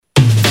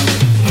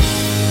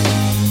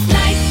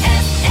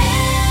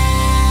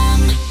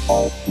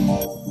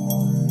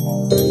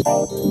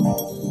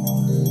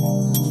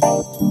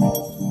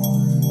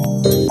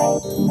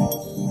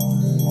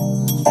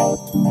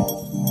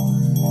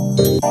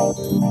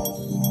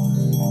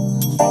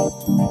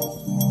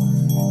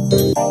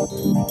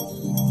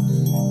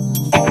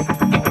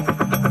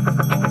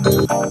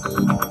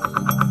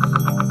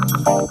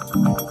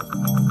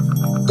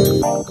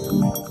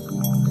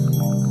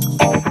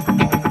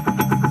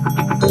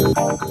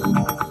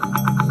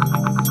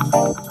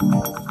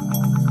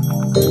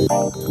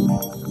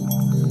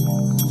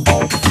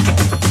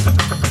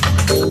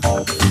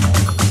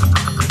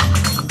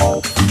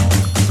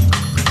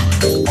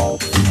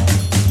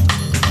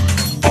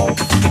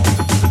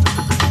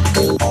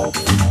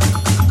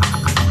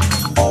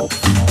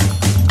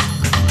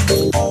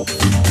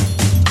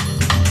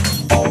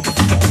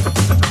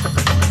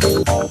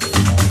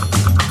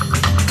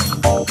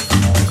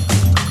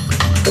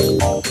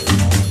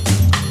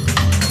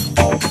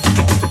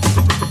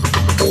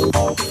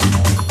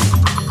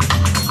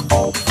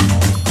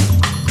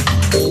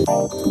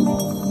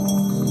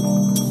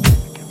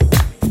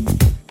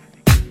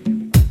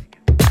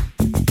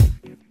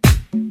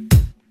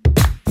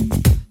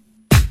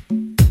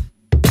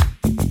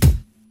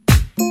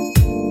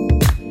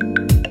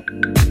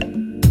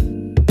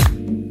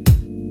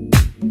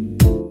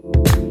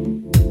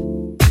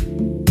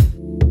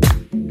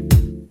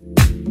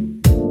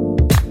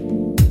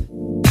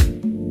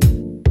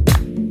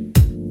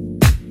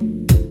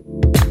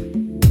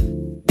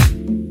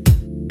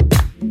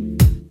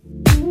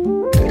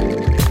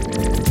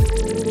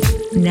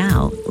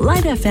Now,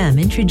 Light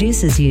FM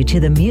introduces you to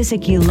the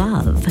music you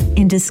love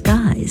in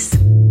disguise.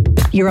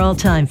 Your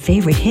all-time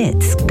favorite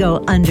hits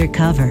go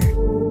undercover.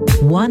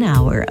 1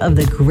 hour of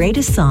the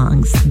greatest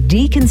songs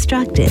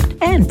deconstructed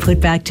and put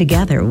back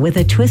together with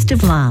a twist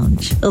of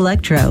lounge,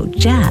 electro,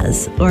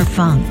 jazz, or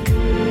funk.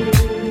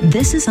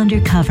 This is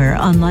Undercover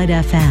on Light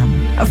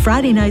FM, a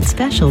Friday night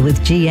special with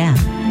GM.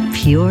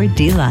 Pure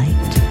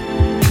delight.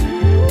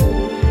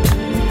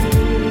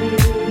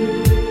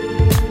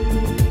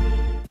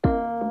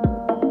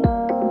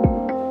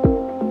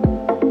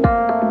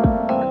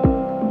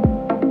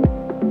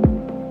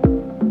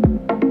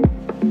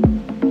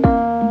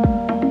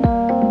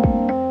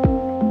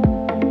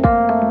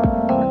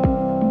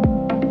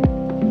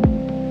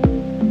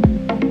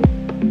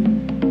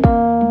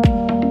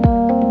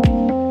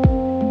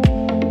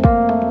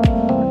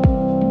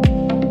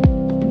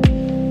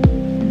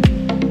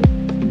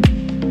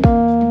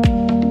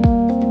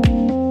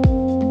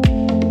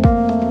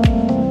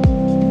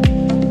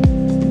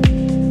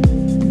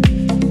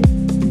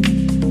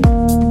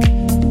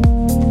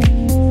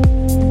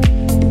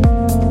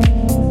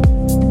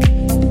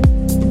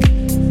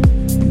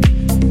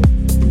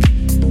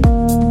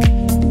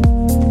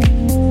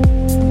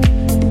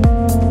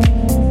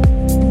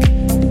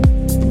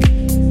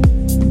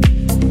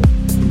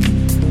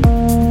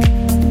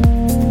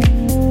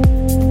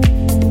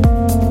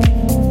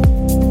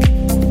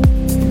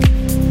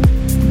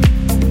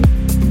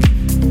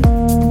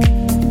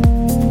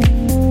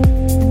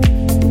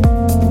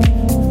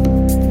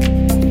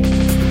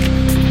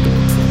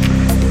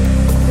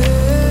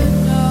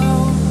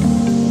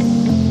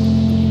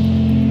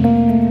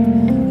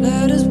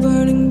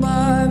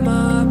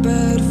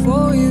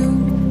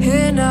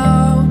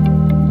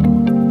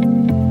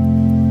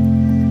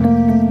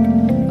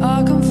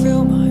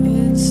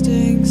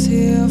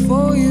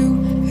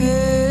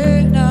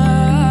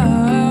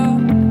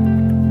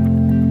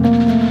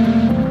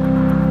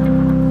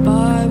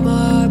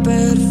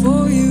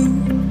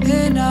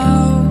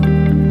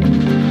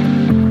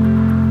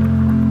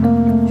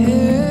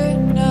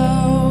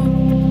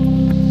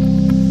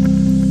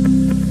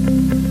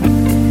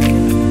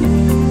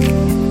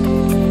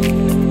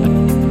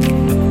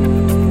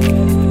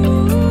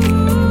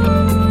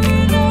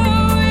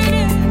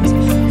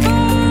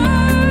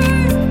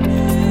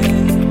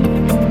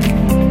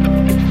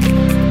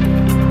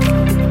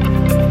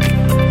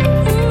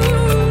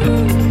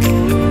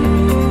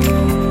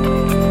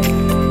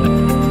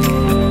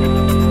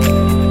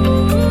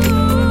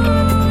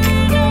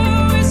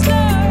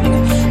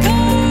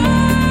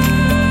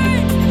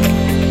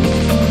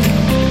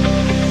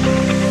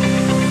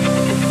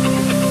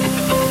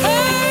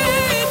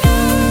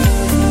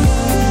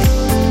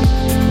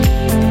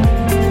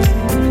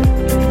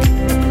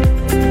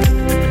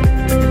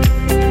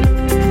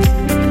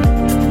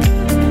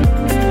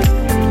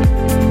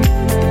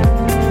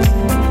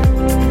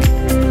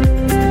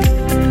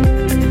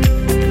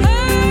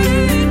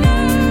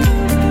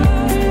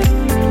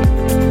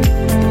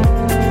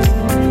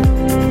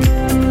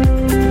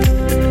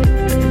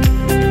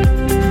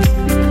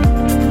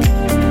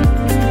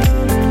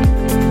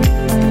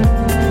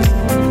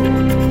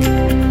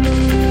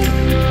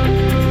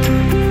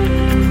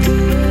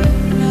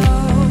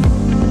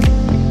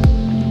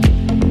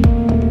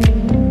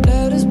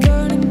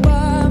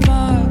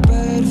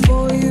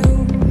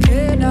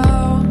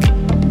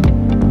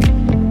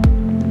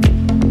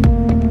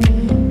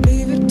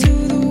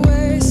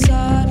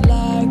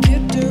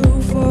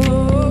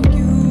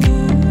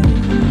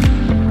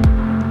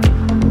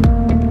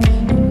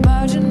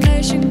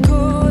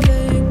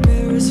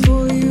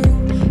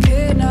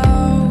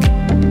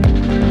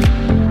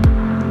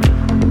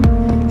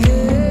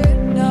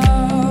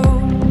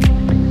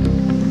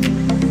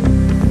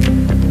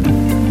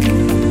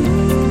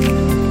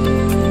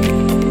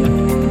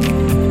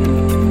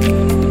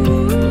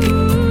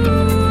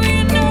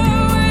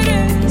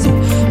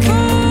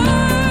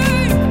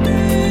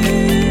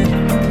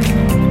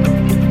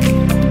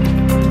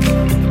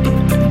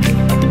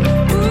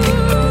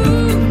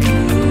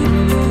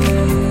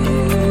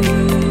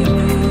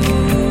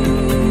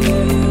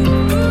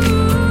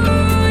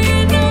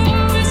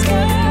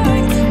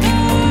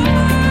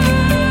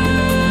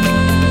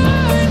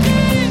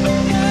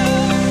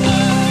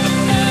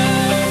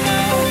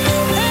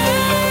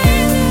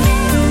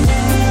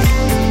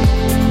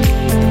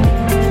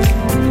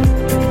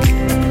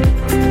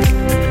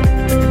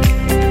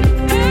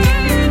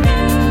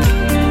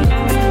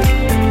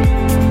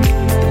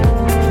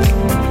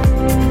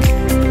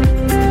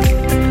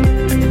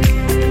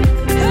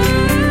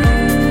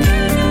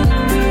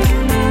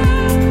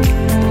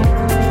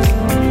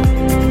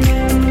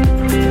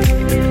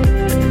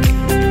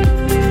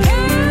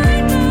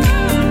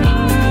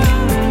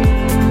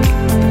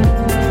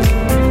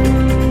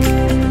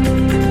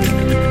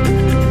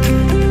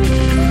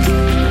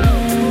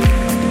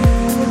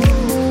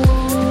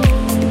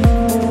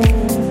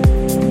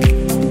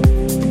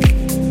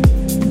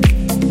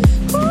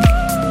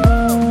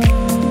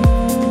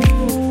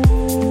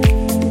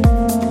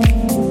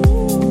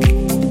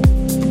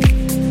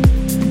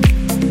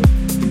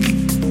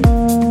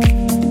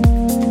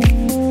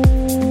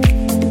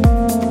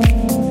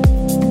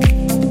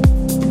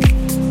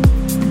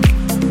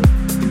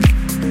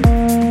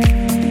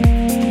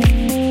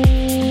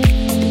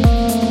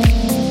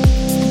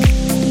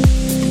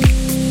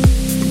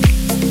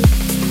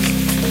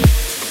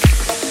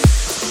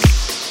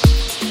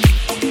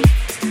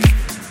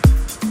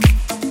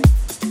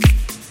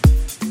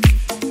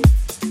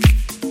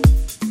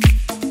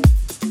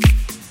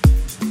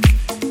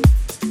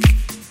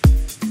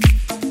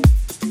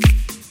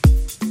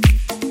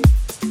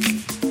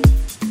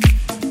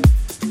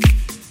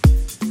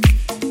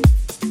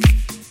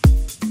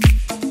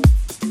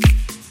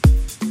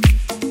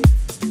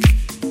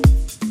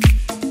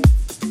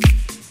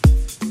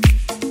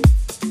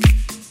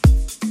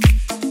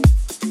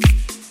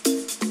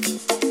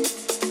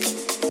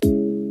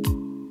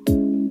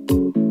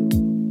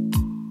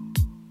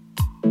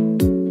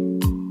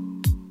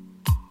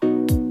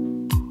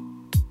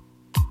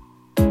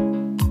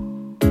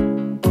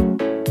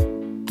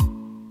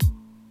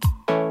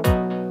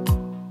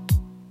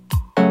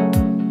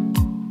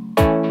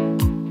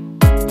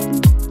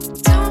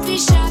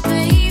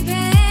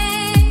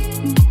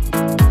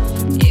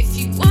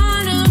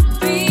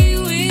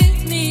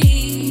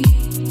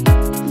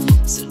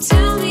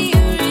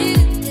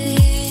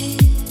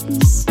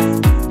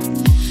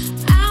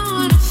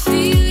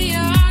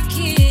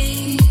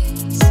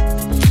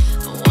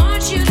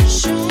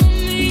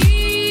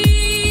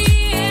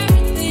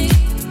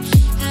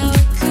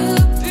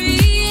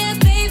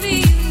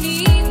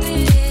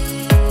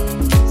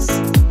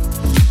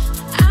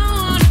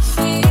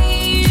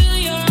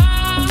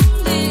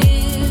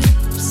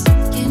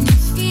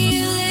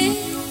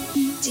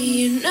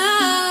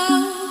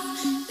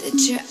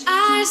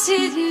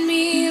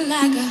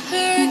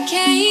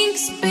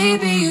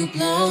 baby, you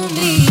blow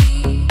me.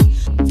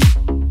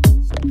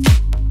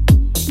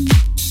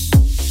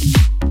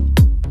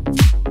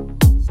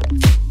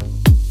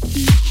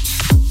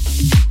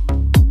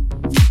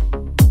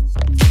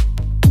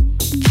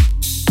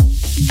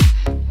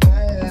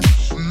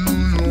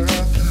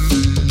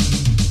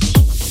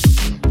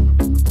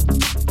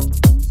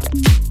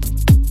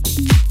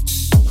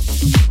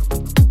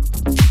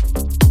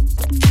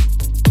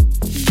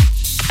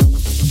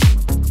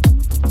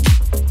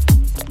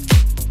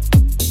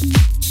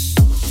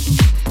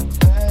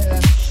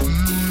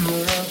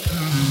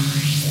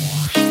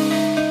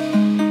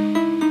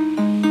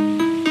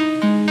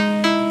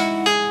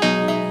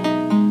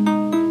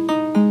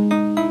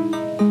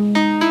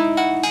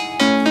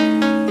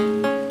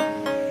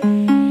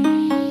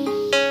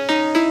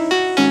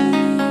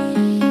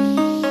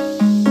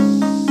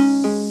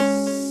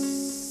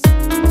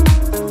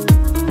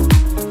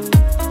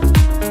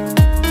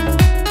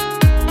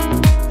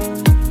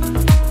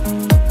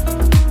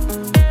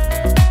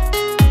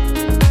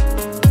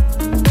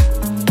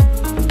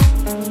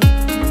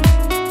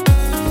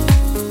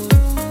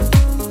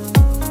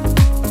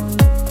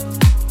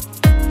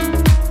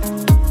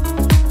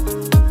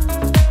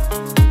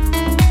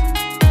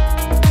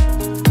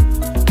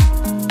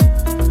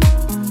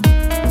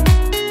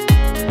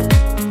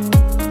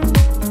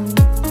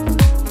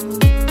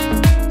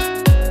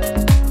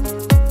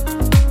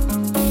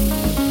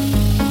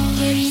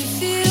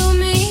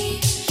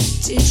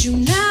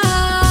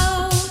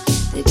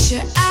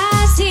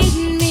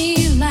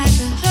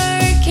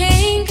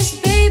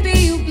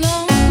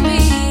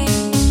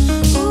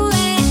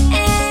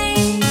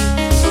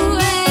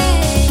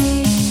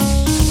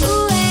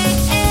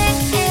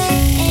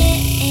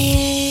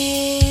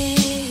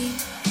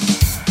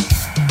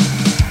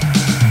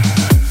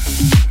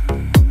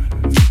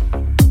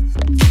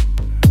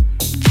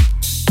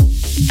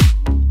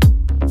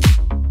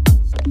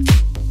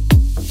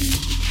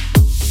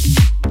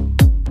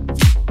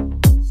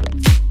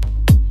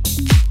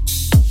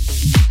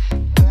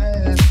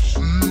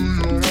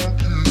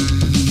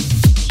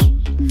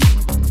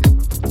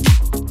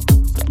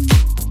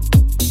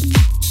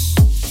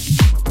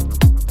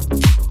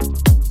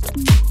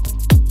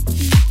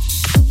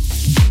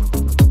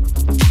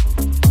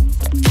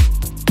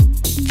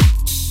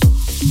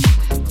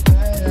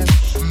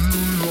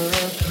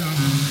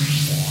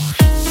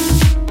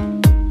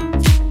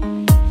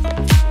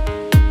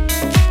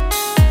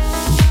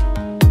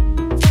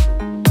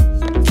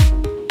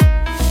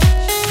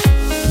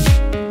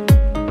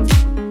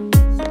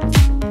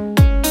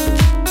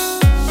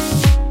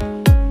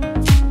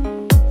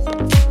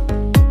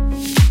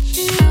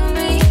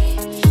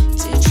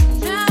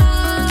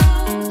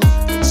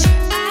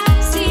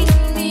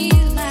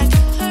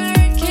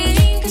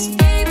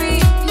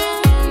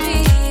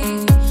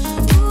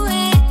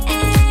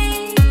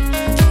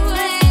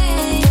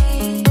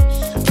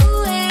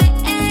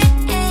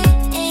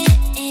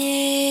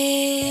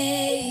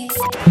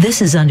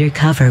 This is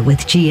Undercover with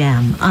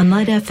GM on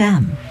Light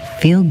FM.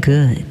 Feel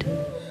good.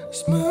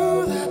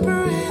 Smooth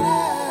operator.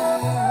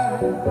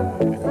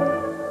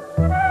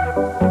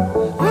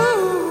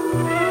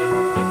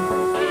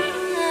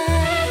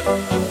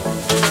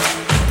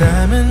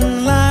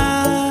 Diamond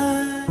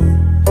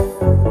line,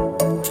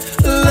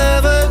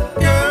 lover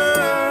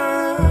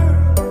girl.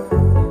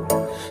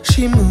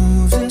 She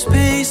moves in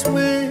space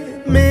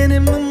with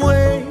minimum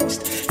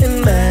waste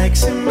and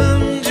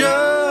maximum joy.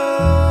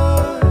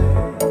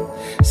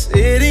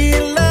 City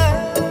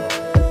lights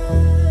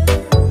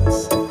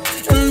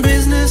and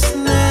business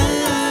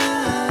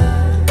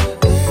nights.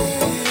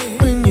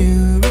 When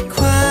you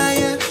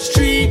require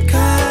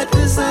streetcar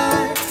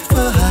design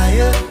for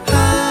higher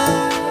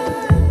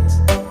heights.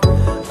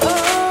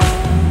 Oh,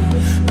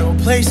 no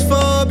place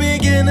for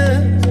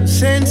beginners,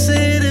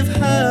 sensitive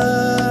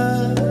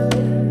hearts.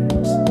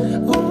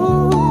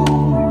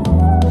 Ooh,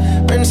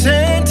 when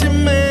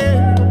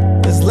sentiment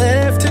is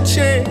left to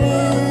change.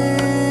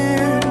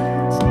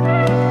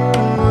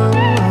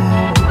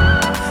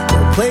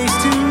 Place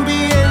to be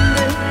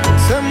ended,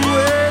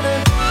 somewhere to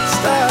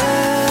start.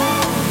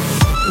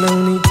 No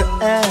need to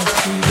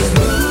ask you.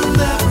 Smooth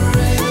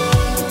operator.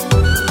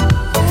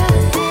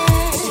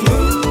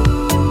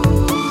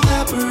 Smooth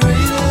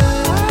operator.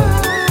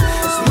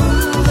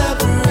 Smooth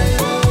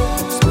operator.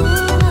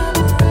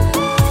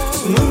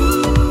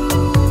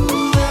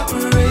 Smooth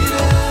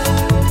operator.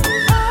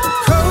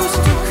 Coast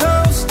to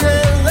coast,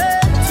 LA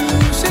to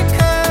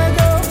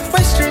Chicago,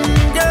 Western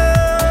girl.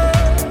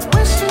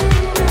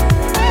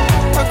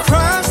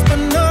 Across the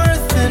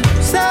north and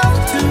south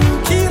to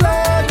Key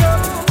Largo,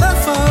 love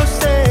for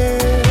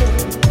sale.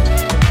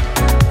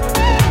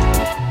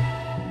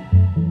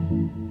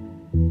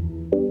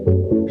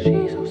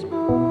 She's so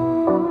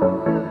smooth.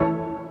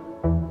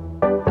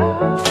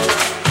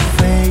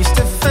 Face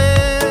to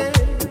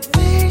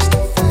face,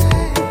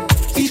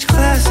 each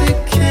classic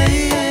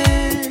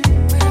can.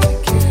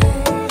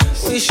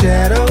 We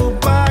shadow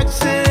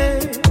boxing,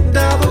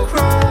 double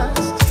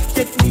crossed,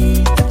 yet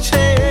need the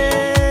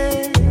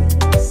chance.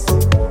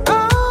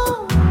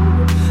 Oh,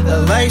 a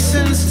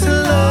license to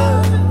love.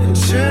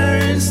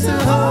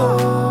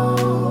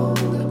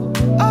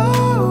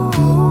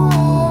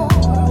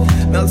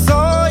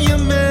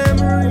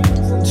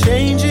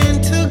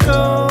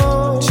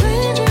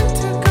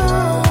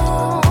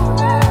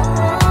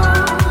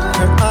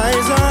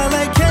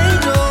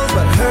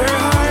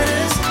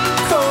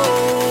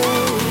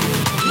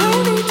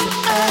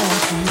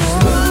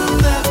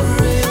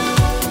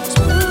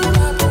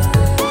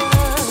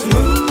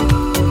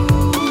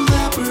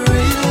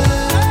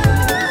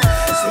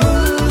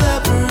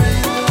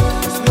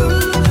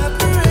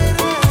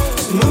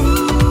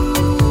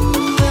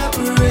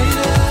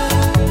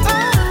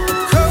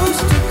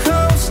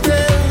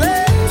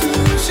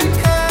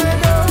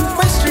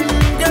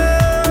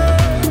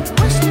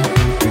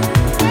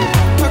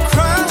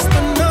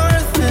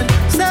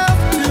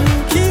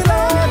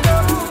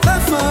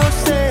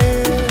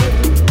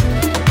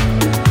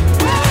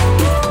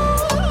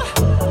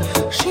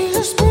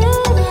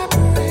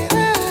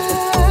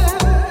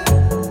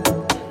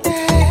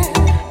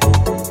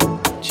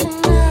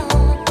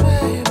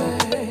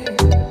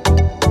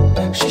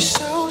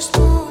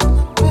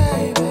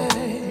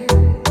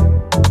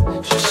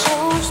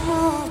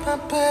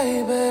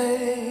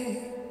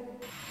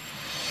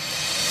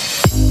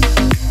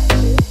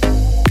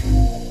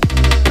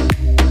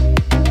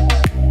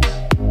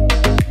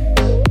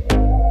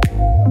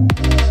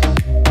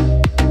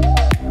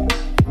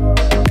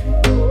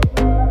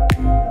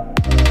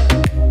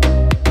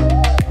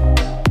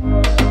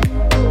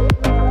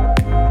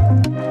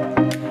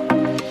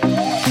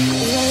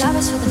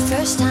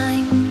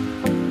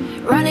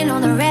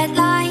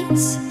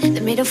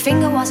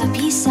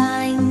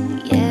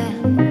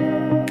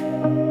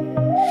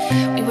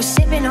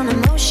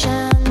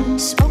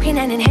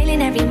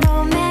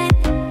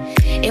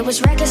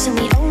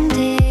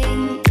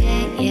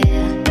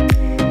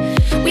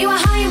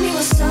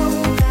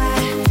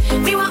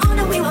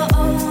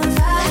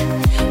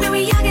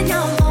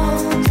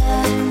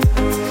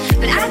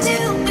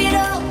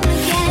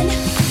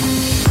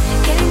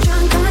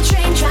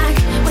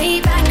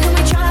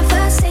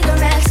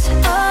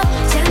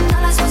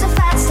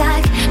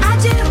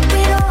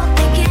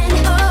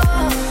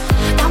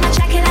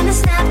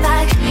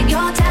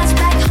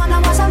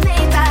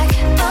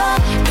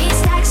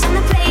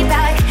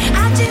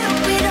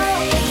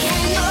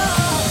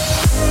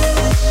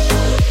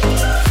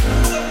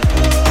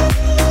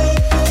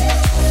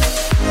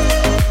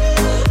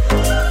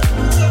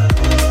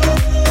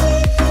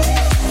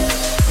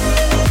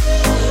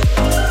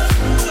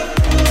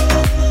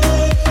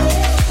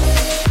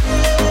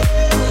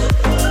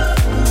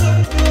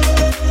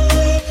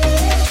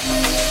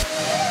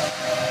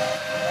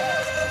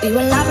 We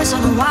were lovers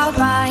on a wild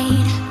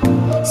ride,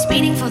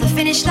 speeding for the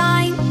finish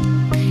line,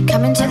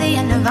 coming to the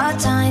end of our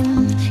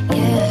time,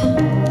 yeah.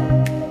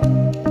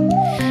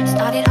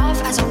 Started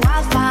off as a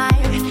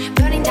wildfire,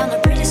 burning down the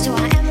bridges to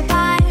our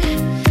empire.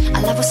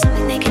 Our love was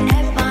something they could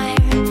admire,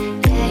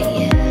 yeah,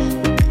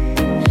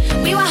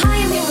 yeah. We were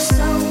high and we were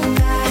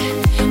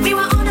sober, we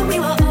were on and we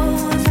were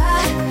over.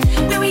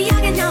 We were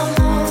young and now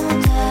I'm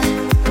older,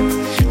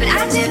 but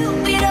I do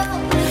it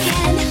all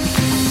again.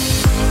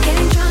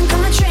 Getting drunk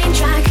on the train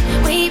track,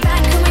 way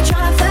back when we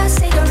tried our first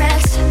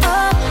cigarettes.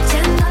 Oh,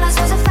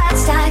 $10 was a fat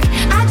stack.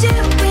 I do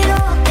it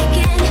all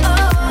again.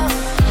 Oh,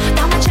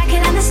 got my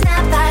jacket and the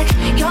snapback.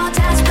 Your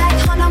dad's black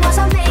Honda was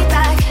on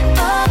Maybach.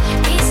 Oh,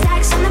 these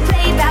stacks on the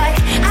playback.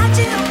 I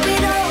do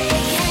it all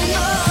again.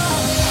 Oh.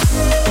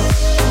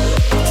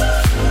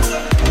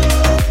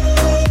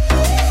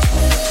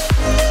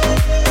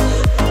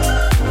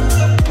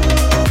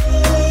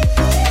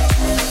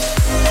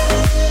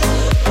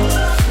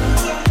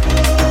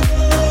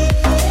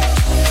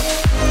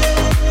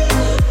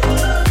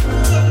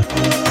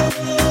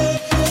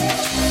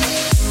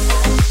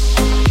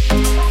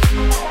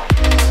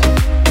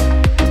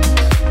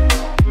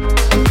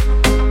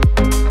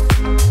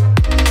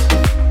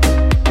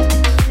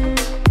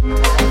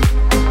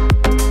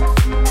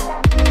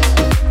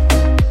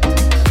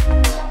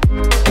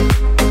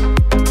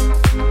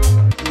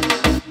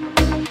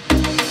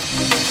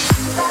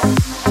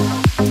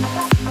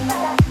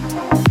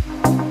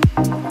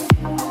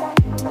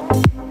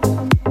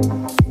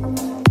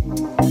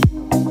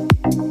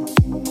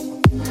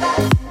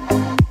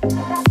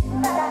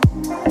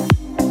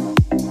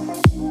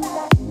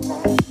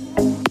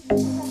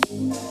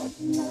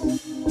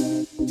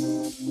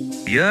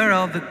 You're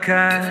all the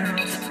kind.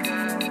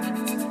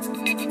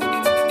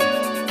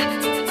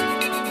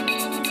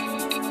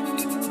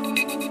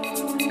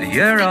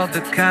 You're all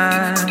the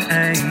kind,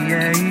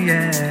 yeah,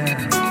 yeah.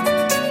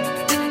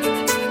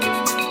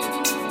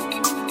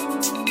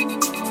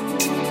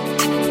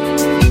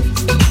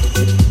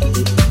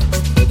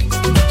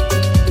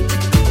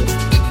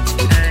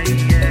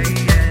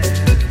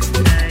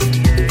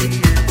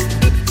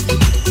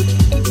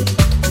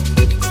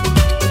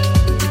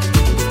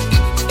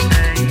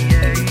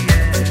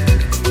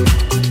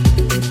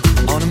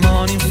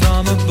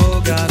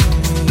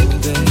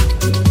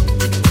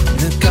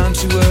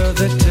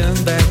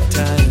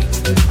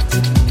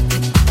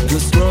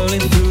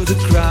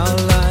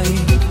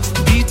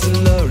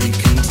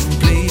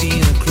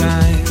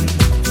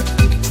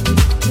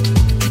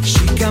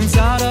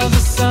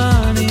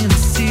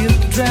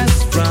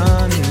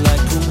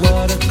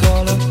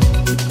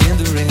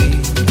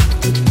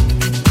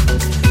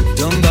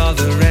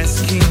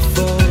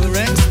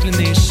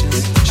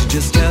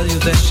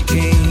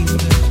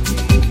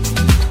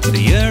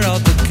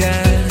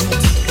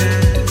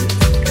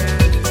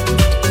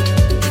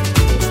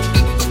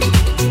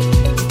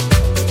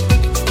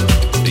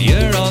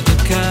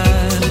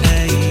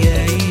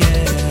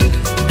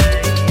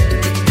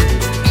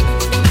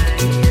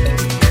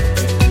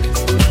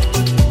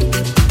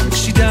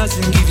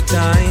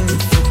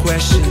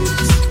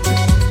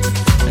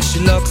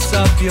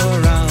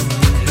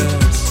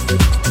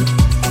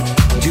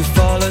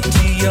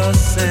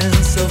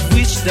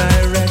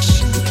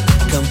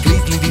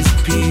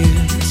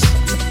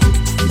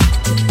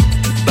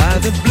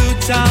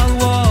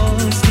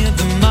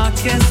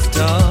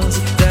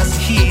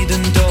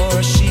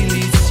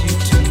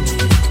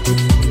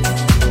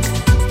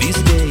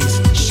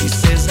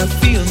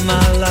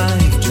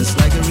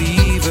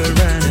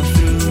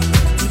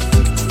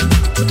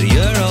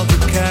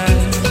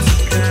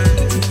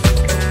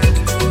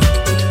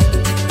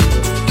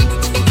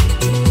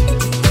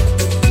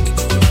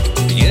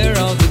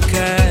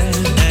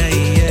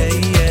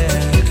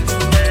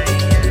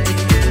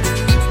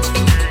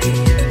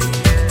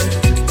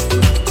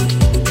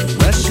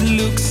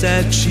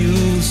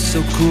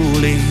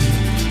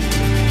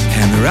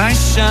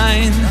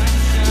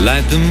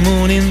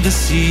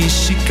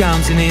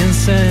 Counting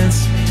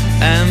incense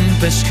and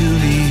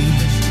patchouli.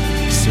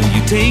 So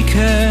you take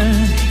her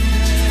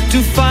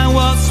to find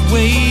what's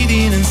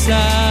waiting inside.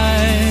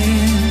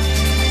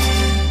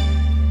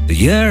 The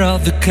year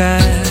of the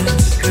cat.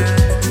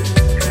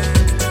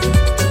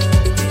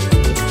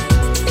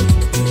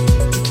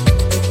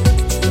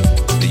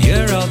 The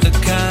year of the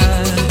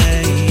cat.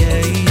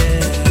 Yeah, yeah.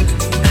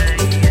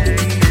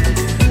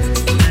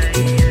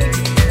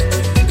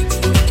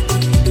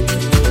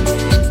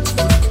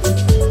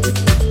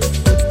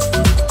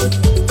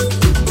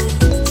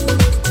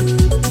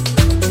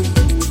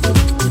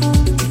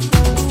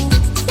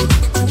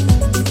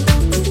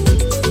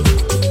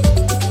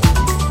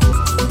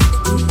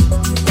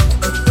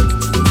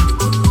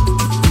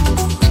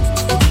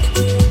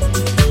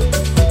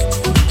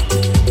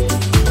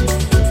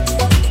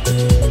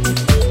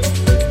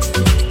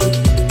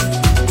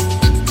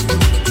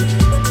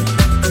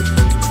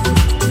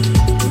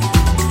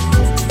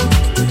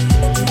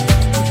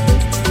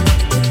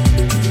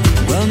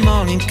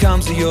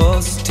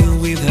 You're still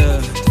with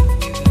her,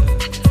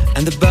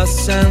 and the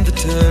bus and the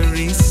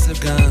tourists are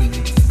gone.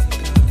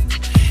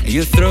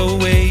 You throw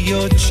away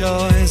your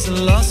choice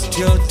and lost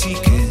your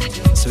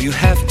ticket, so you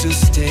have to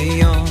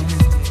stay on.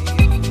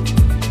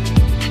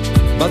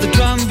 But the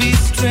drum beat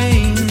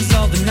strains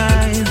of the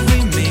night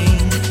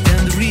remain,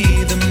 and the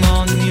rhythm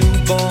on the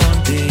newborn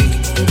day.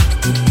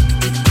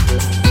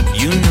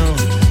 You know,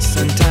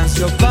 sometimes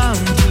you're bound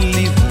to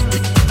leave,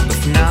 but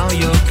for now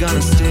you're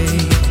gonna stay.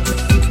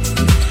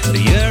 The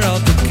year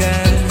of the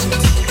cat.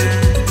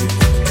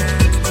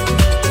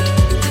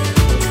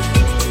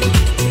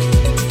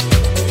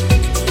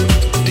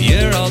 The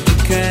year of the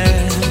cat.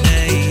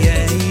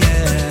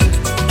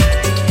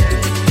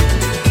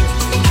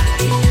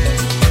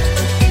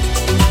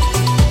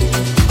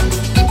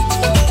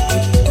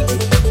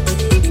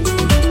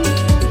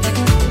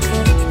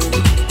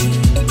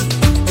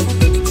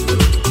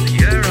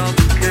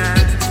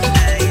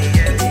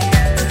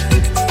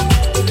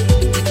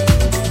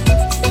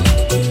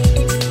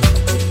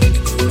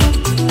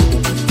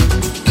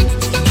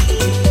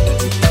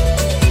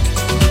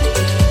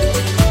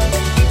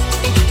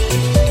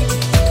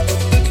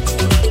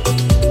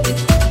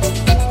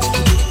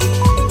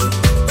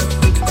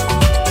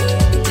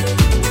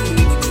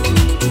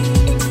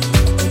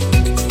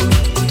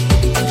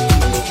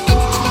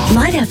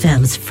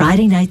 FM's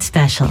Friday Night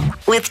Special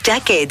with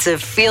decades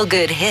of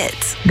feel-good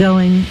hits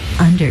going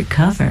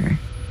undercover.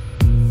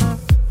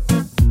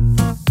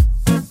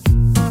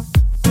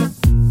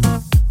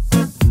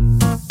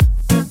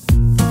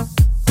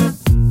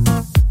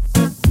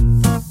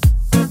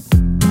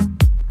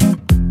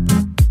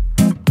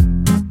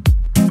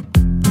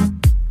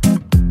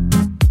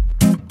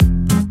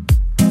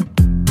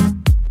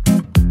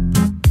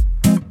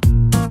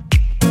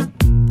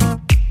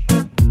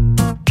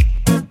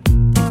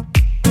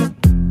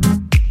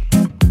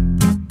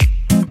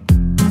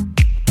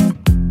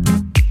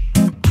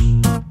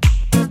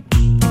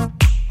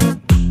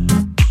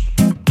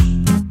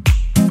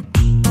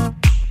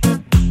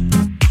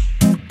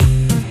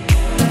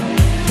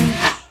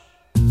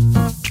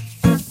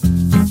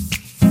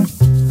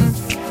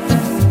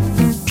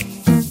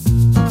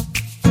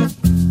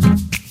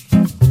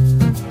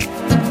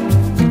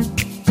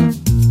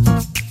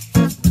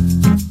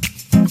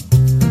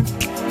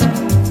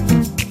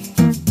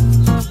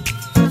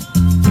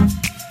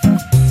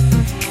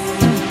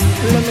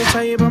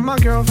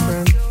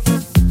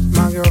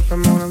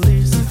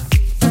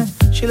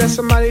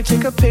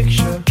 Take a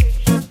picture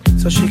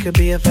so she could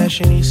be a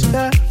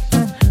fashionista.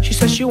 She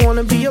said she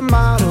wanna be a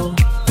model,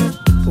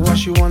 but what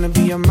she wanna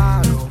be a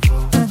model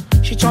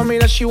for? She told me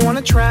that she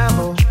wanna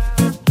travel,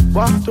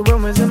 walk the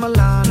rumors in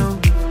Milano.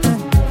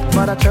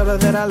 But I tell her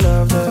that I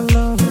love her,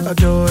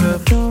 adore her,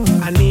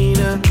 I need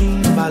her,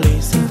 my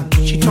Lisa.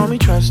 She told me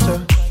trust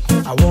her,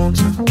 I want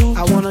her,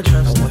 I wanna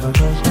trust her.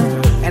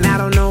 And I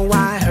don't know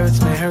why it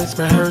hurts me, hurts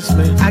me, hurts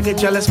me. I get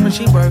jealous when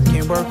she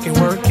working, working,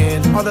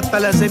 working. All the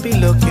fellas, they be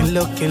looking,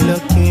 looking,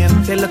 looking.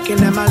 They're looking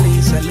at my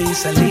Lisa,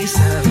 Lisa,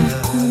 Lisa.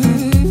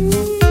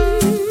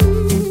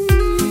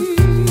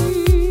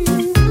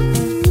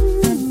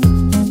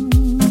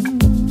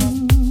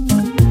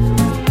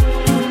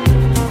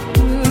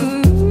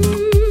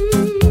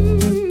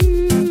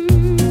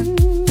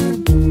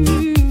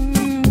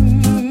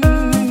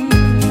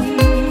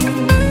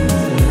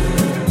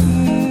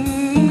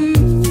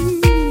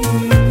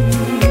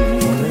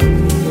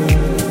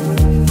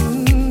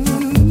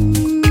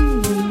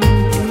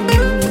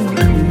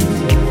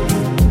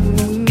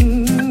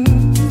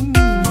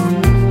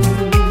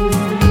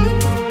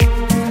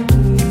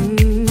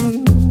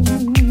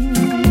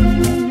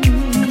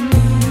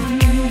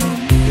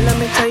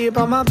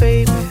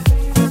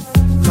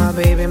 My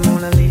baby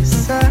Mona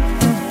Lisa.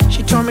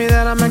 She told me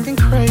that I'm acting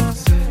crazy.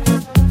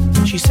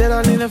 She said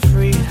I need a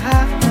free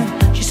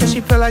high. She said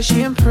she feel like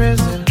she in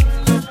prison,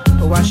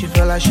 but why she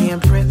feel like she in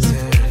prison?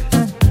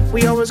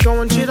 We always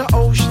going to the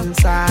ocean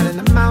side and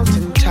the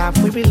mountain top.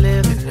 We be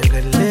living a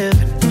good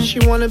living. She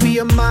wanna be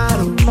a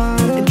model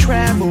and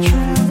travel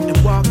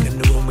and walk in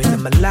the room with a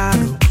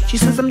mulatto. She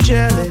says I'm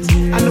jealous,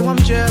 I know I'm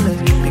jealous,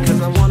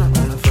 because I wanna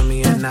own her for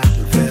me and not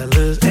them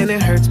fellas. And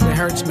it hurts me,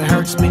 hurts me,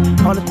 hurts me.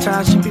 All the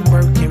time she be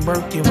working,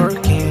 working,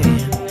 working.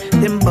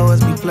 Them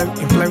boys be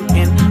flirting,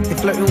 flirting. They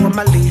flirting with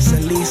my Lisa,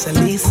 Lisa,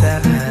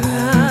 Lisa.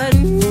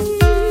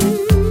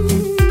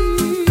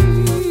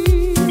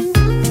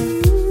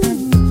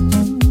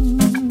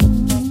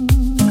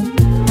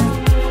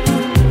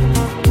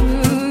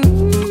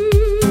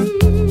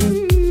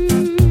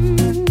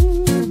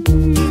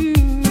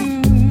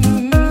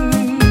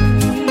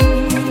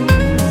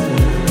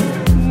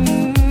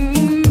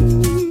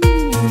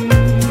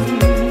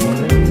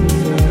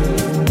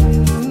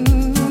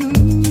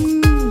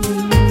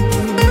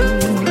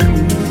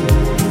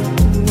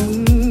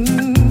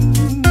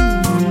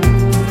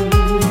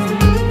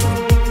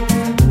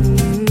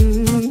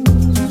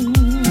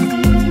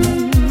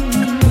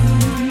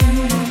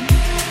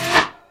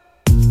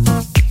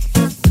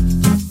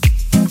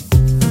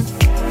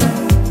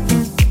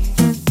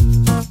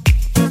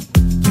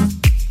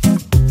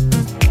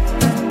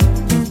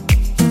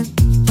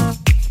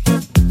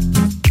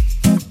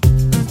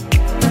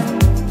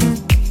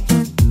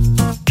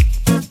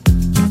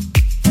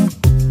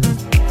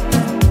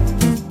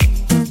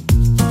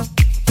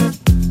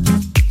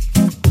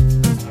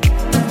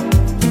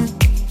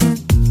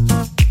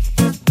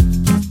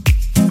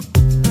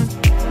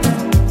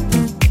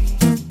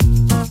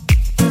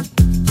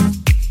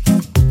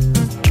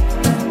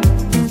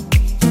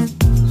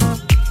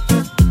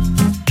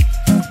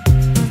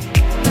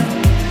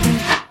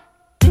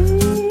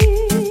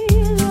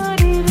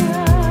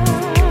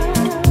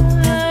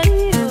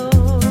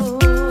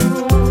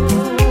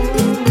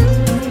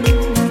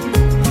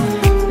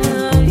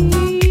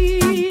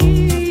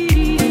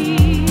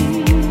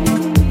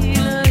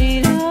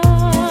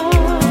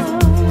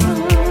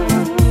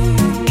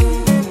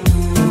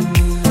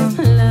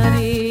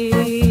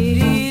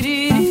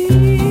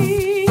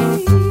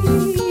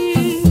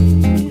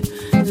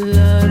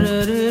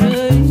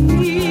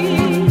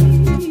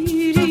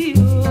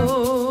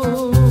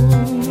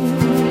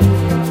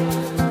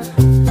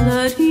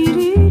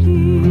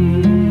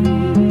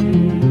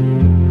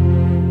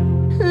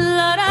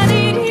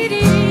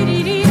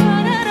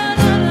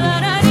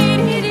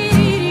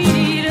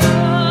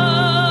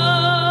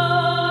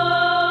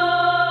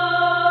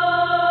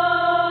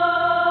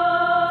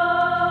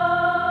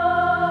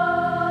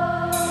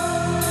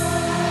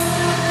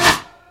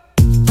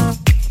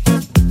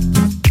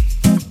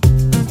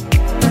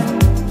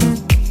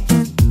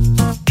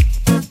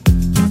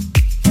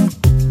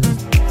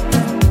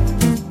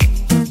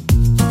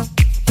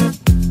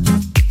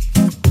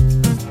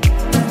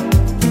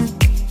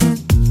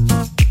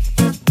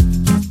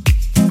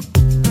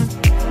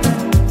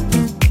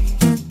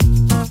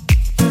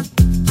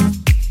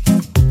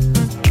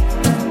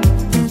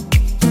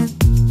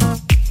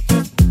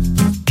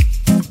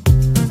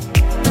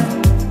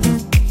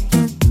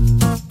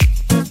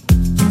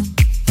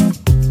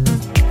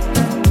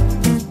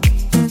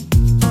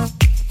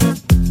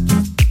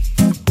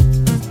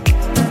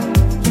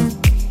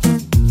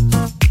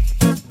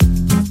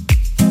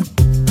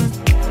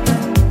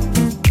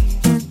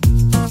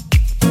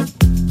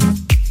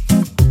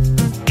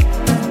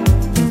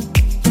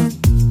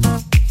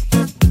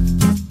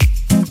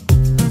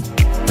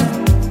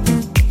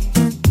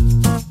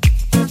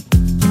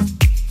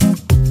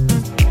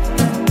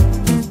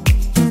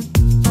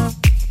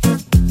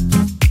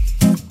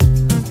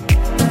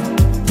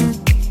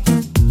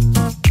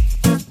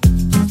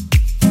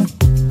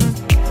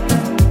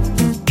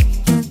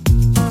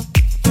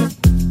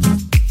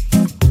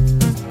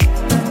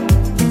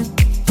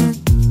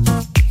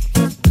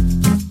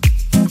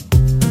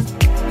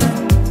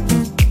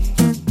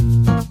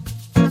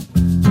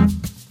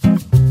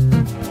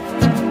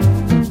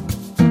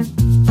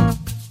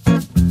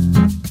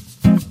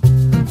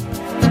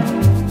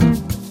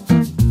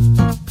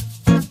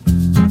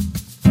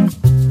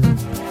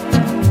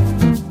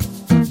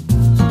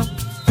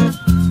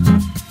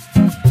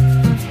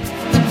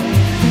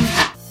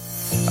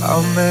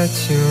 met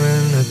you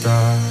in the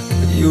dark,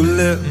 you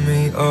lit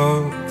me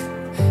up.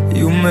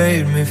 You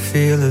made me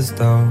feel as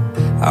though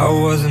I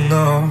wasn't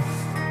enough.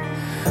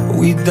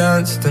 We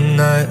danced the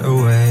night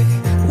away,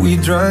 we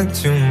drank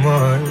too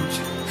much.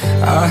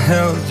 I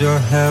held your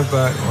hair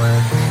back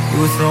when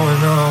you were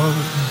throwing up.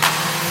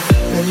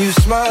 And you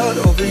smiled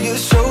over your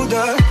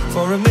shoulder.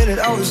 For a minute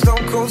I was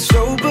stone cold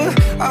sober.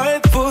 I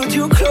pulled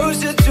you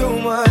closer to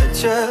my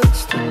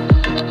chest,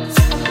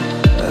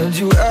 and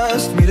you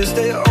asked me to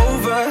stay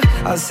over.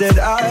 I said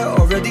I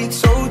already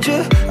told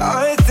you,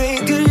 I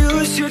think that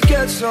you should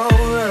get some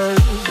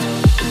rest.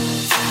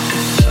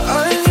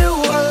 I knew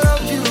I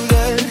loved you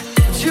then,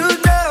 but you'd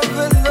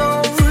never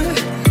know.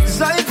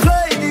 'Cause I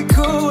played it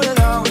cool and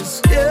I was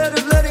scared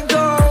of letting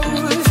go.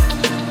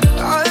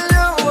 I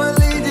know I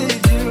needed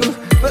you,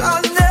 but I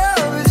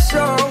never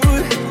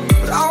showed.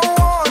 But I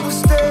wanna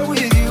stay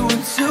with you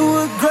until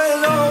we're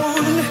grown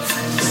old.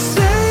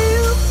 Say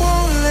you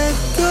won't let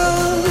go.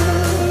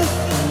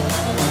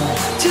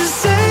 Just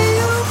say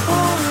you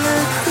won't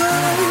let go.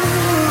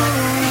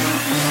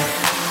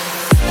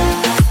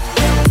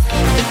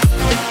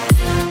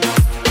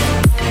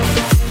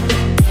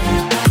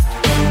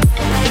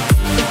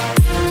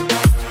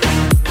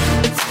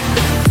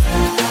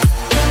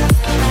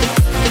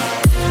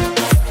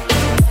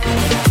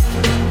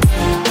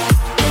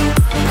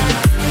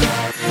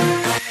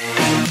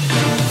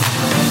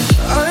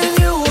 I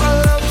knew I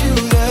loved you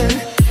then,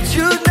 but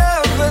you'd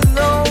never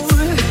know.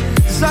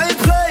 'Cause I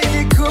played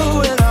it cool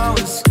and I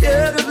was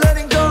scared of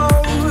letting go.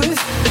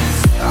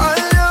 I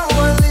know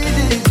I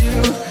needed you,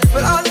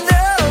 but I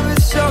never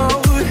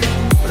showed.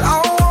 But I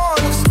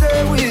wanna stay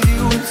with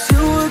you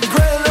until we're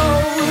grown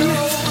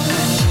old.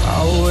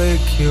 I'll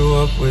wake you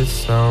up with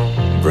some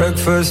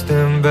breakfast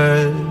in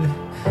bed.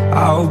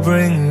 I'll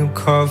bring you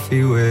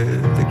coffee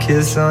with a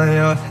kiss on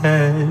your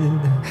head.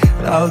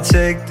 And I'll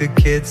take the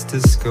kids to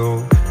school,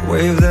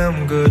 wave them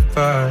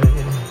goodbye.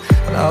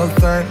 And I'll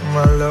thank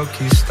my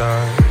lucky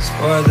stars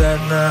for that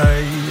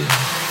night.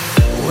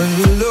 When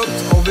you looked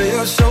over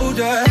your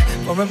shoulder,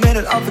 for a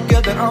minute I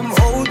forget that I'm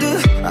older.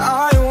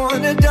 I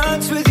wanna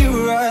dance with you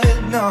right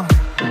now.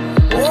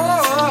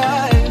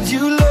 Oh,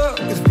 you look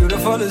as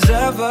beautiful as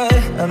ever,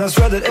 and I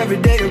swear that every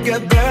day you'll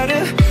get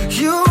better.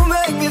 You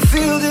make me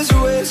feel this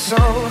way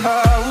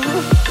somehow.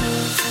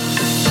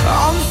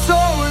 I'm so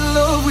in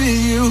love with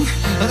you,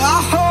 and I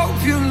hope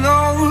you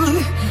know,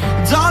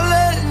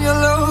 darling, your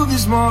love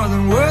is more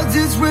than worth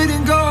its weight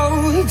in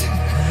gold.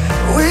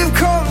 We've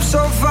come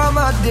so far,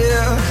 my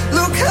dear,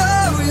 look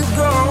how we've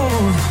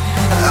grown.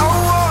 I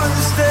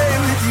wanna stay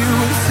with you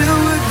until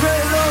we're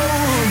great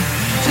old.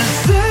 Just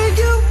say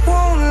you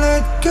won't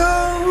let go.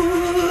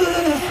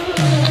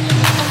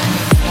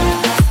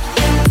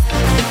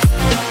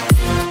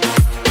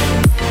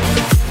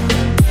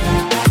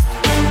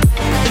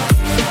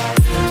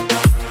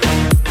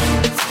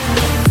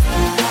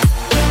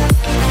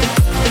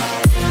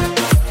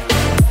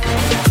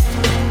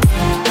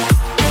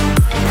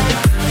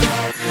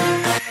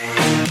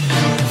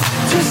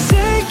 Just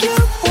say you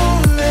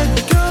won't let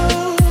go.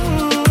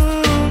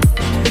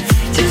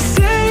 Just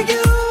say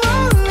you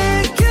won't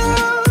let go.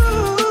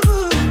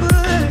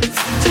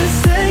 Just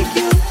say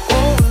you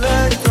won't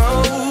let go.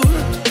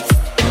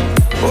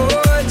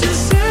 Oh,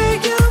 just say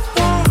you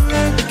won't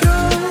let go.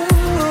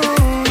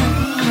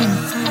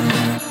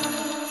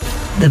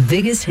 The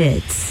biggest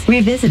hits,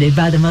 revisited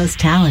by the most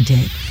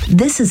talented.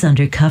 This is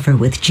Undercover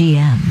with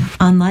GM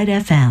on Light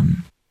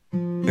FM.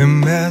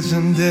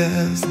 Imagine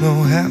there's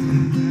no heaven.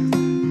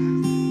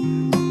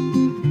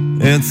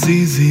 It's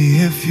easy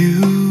if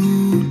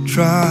you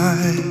try.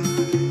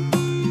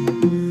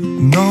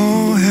 No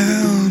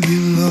hell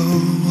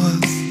below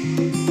us.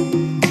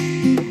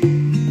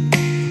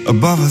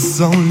 Above us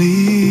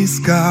only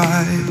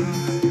sky.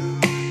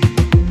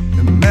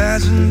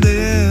 Imagine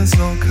there's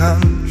no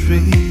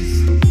countries.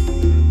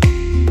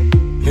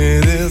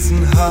 It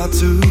isn't hard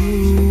to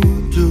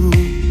do.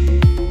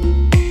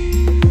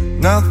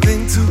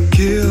 Nothing to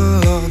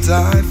kill or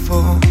die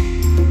for,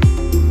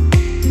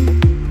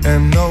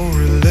 and no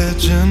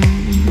religion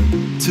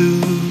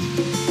too.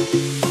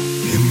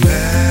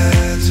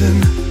 Imagine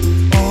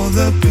all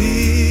the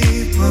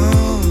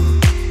people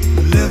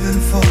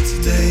living for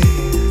today,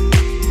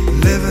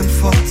 living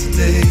for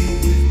today.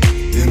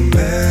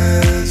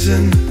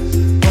 Imagine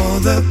all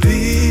the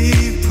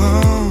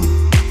people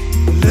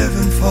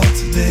living for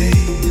today,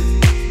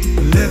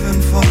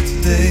 living for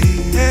today.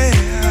 Yeah.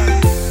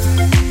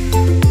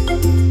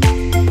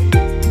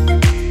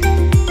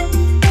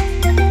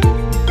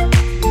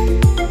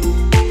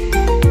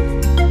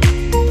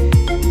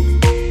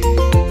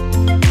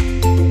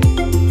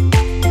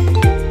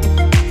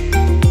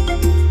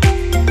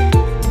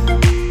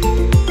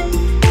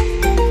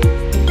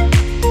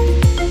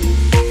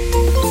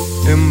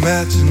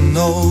 Imagine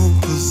no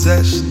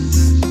possessions.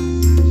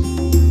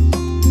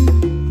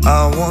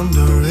 I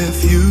wonder if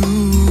you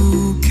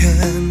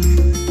can.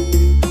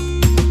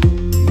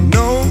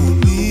 No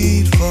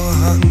need for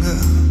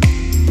hunger.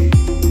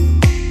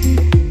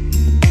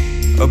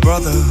 A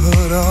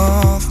brotherhood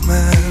of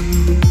man.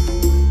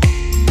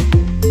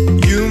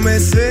 You may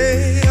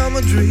say I'm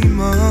a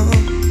dreamer,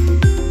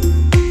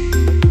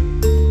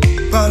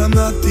 but I'm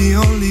not the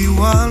only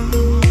one.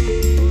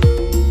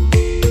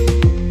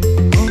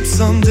 Hope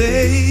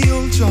someday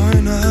you'll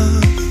join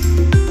us,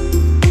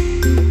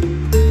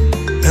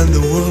 and the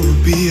world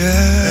will be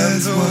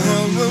as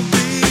one.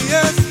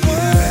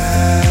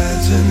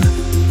 Imagine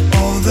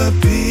all the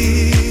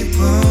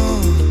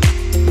people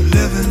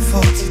living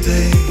for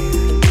today,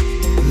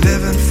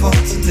 living for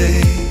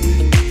today.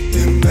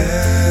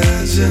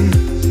 Imagine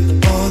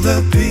all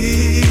the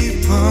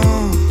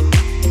people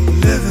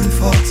living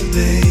for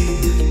today,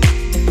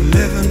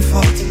 living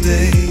for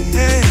today.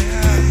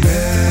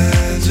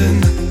 Imagine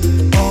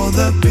all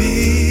the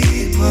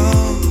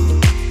people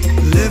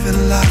living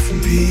life in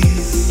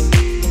peace,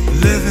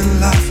 living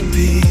life in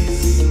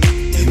peace.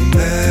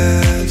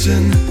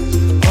 Imagine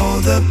all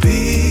the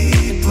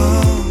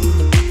people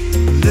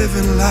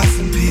living life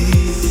in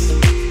peace,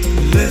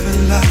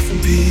 living life in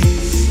peace.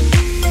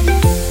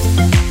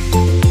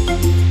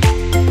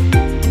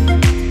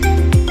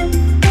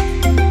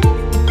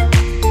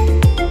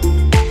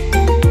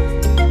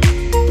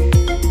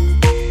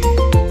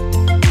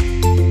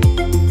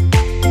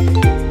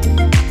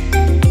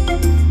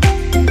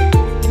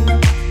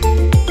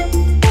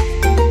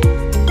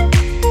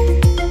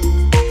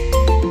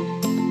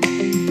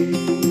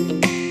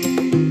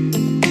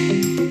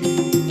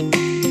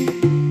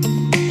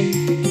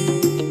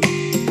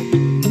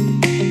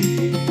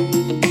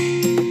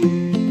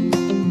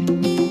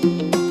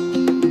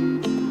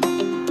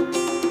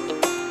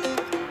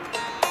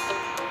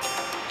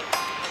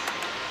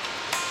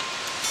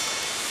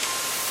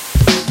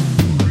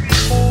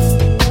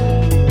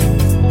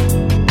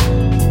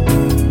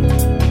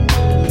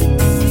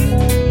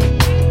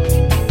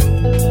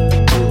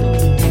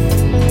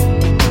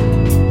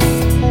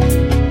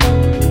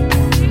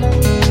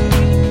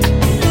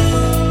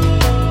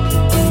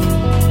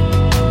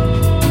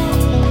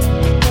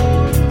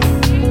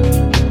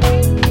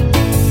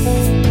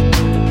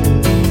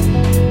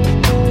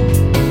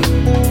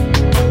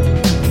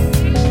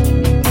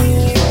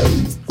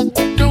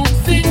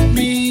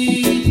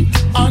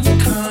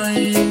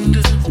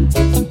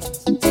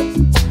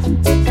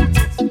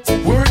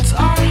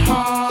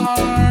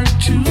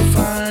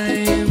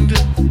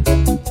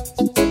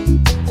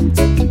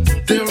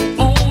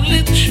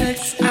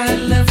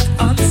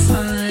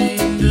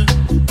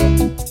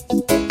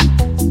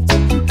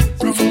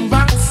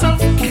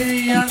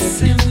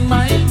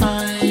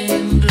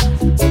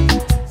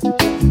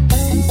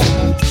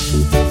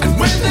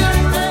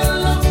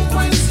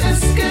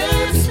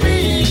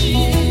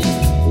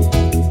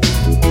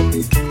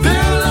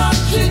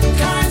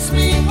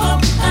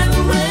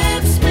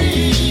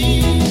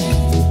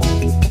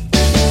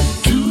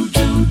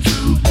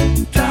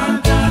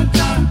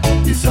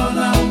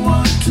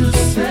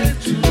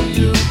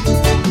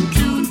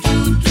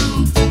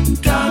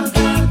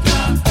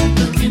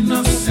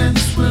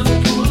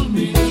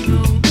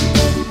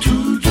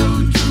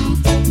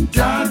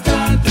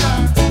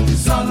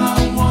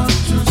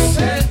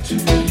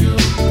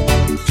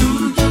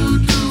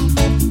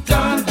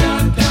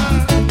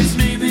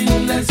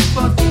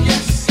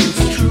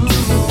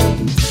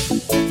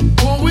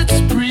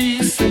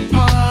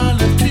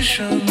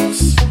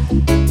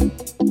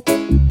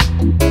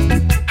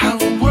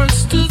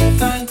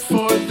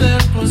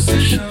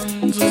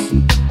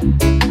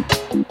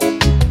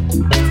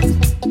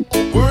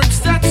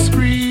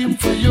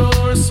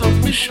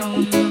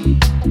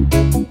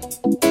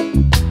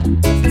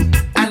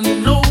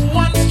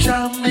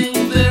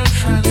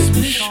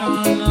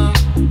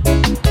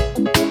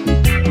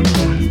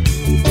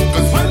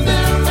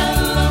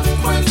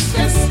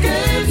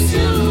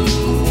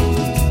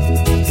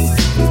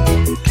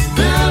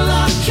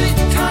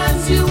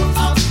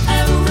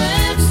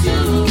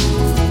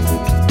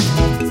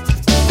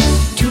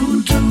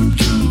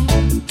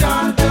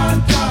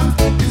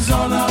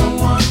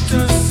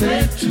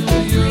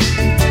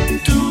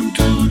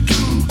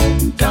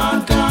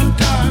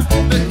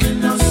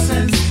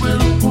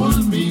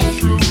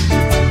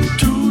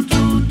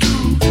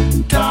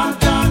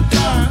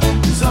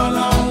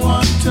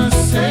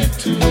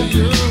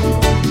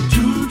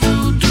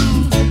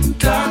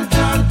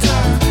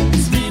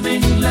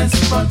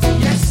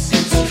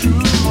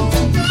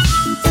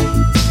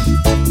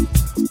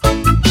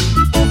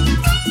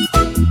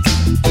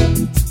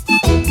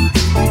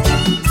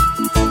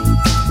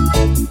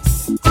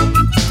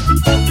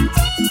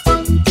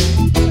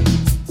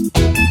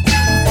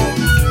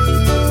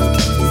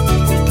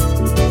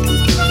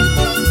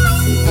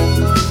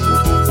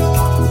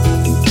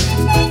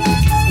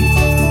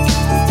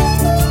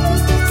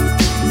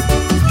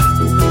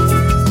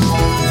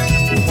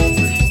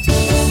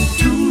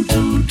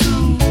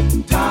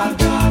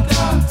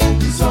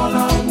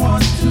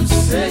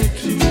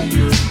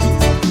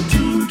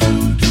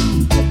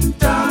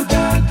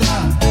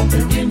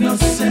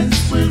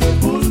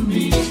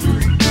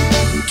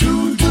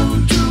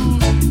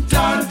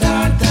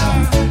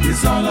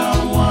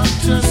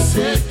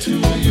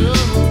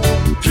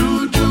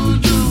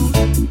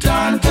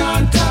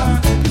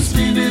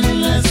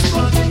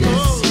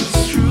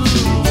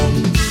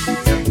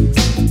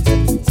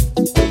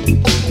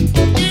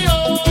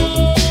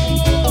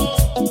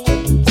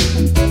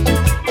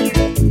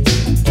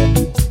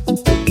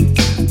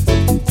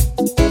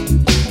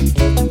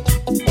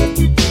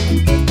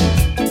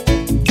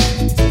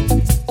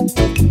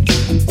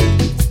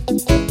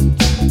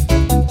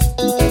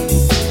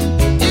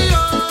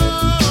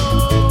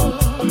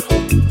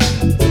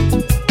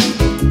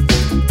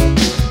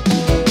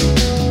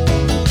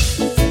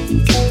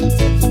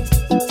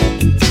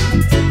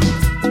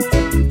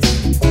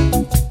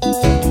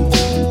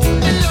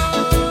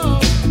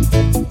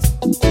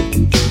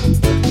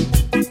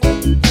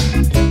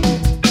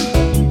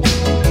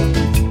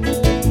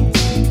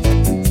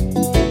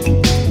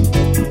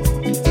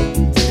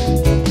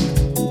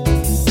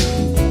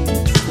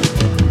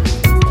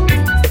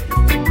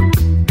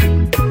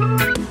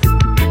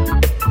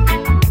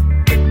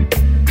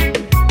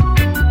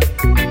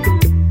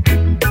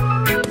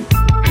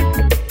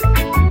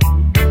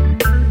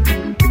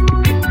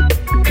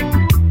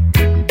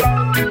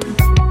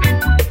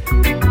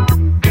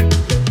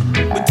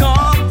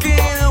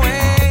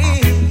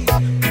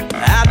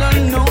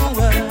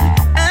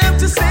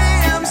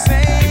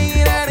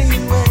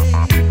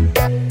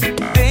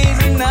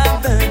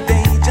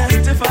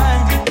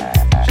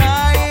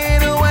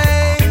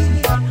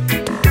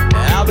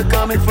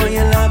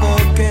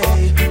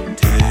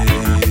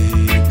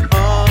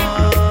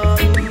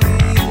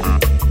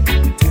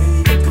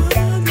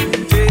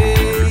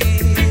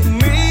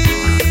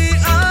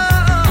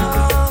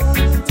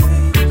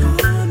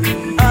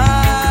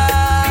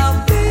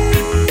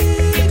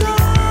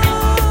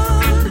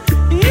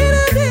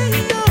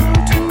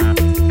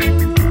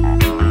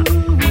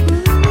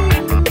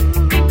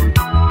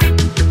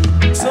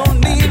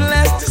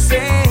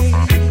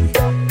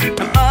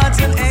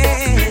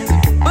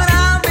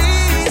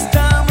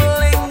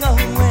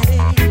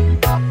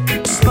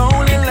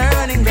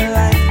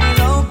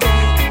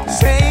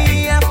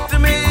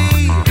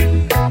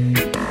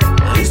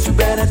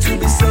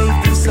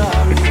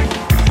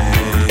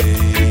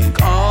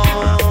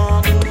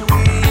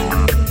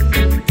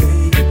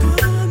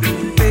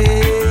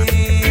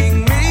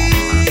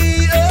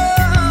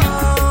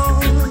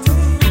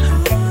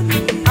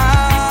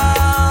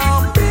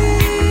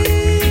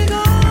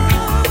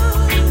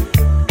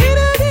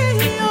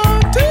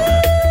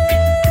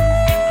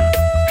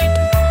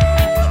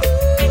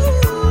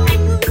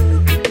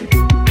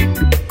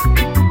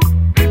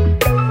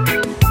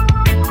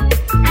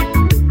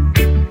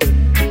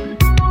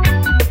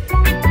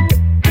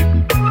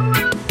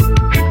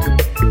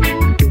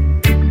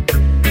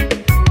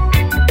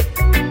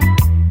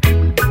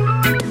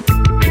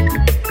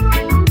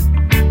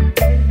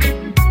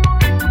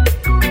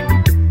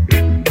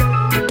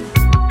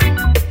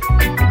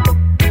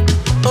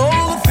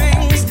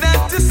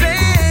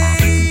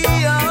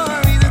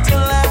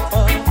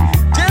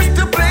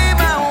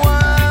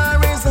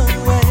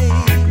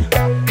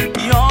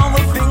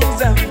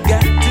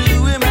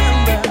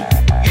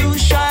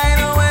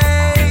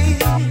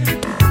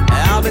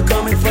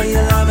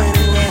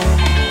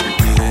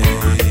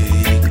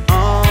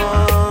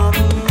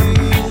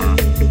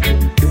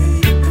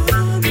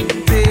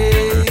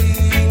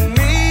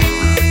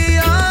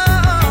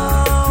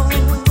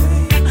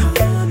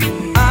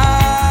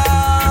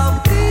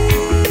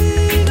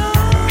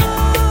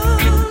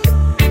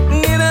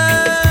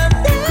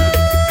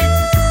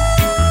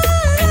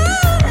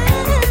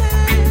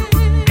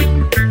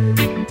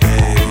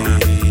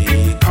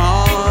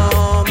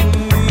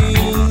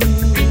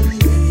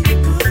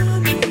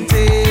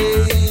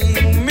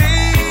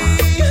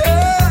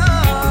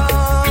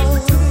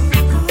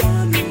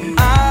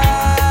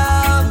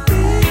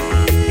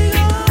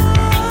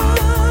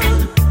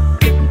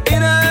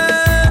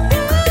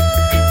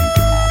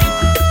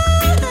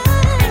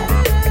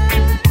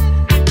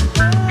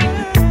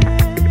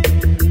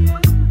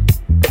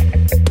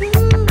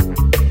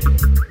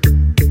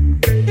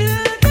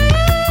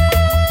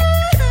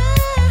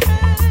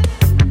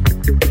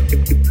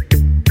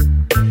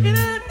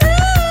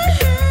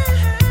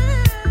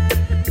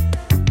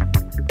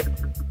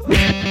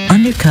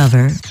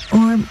 cover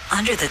or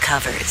under the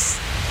covers.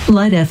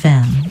 Light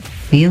FM.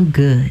 Feel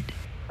good.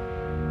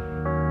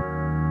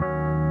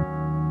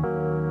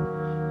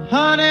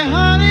 Honey,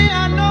 honey,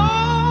 I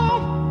know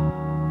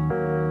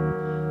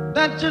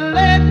that you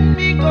let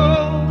me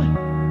go.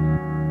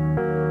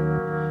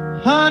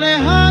 Honey,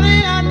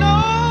 honey, I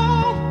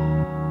know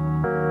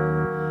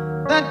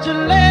that you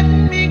let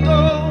me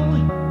go.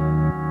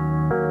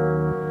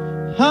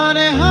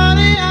 Honey,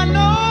 honey, I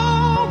know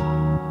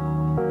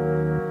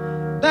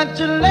that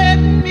you let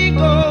me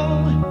go.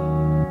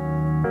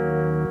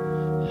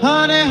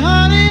 Honey,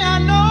 honey, I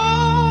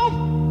know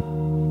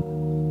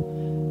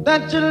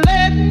that you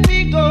let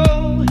me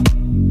go.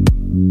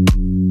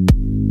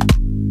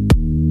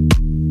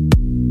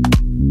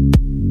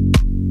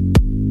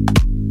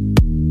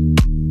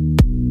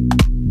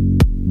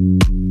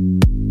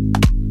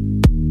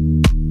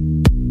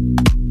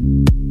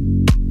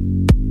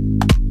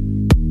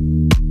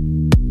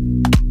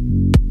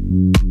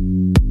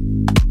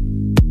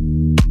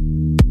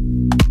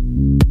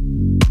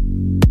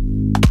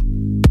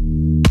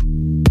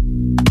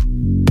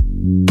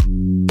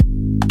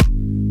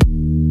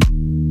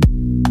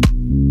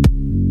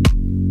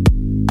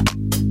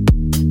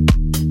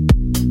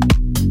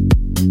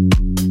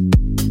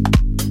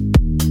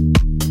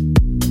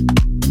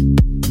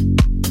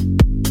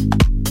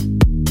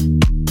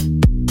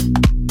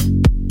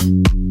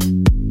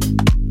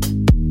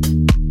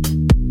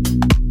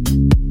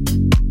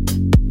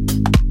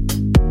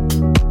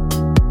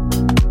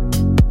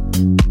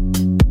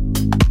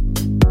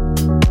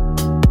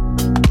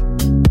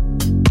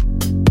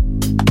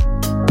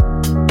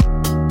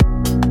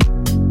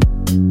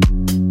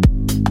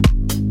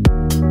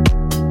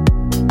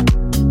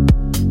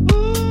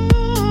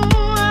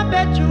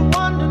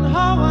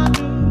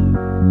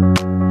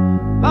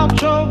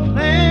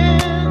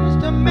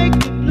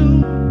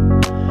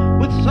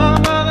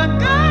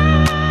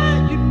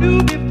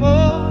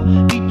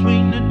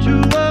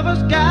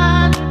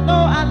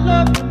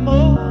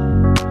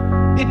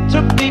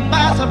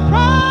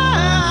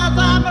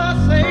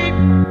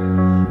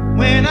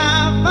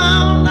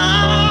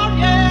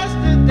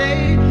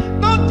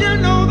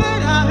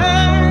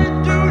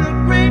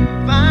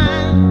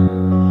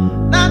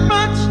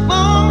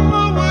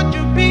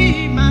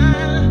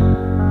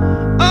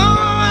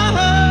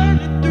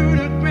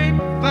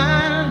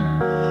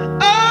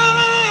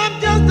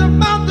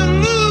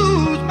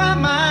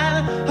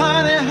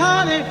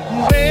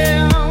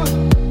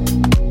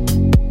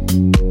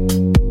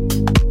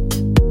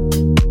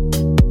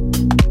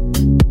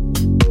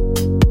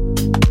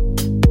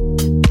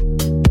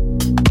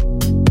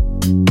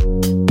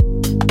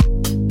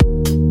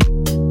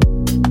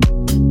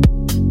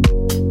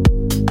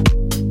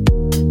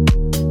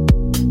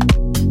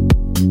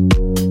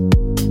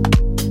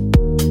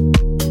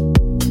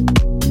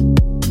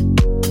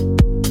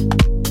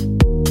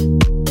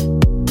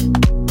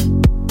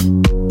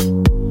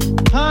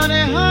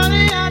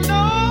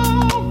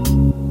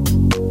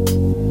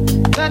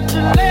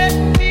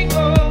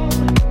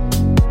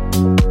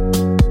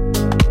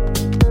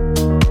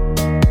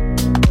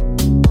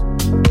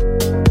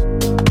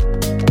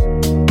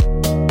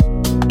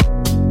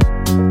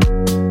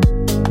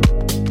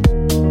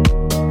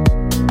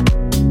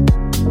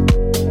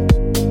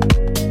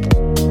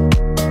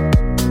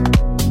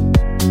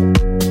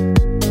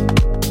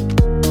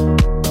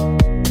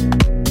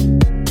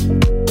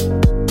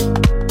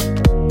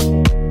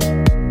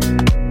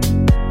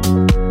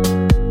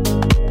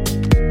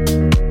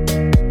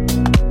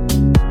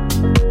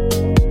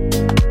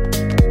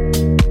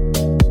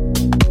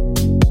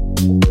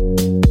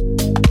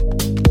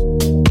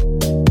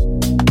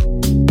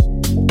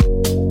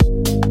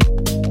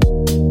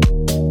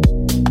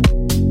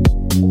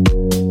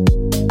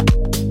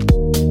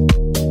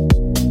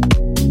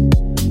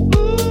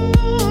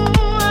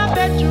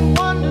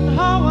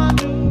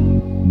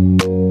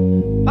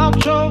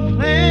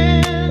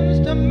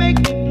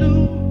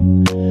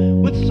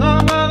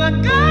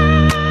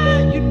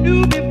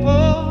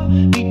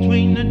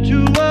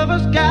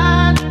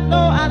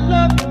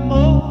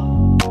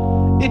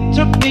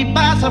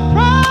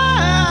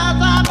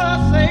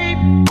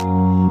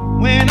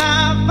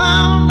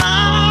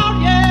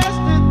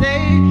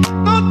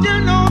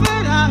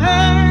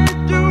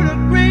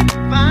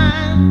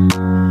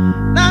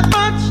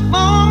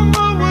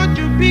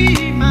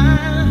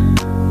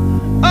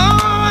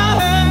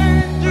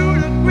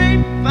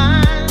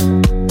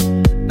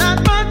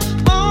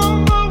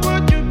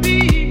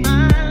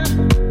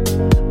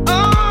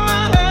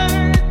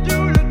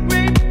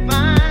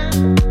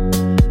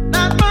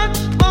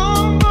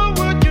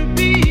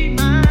 Be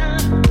mine.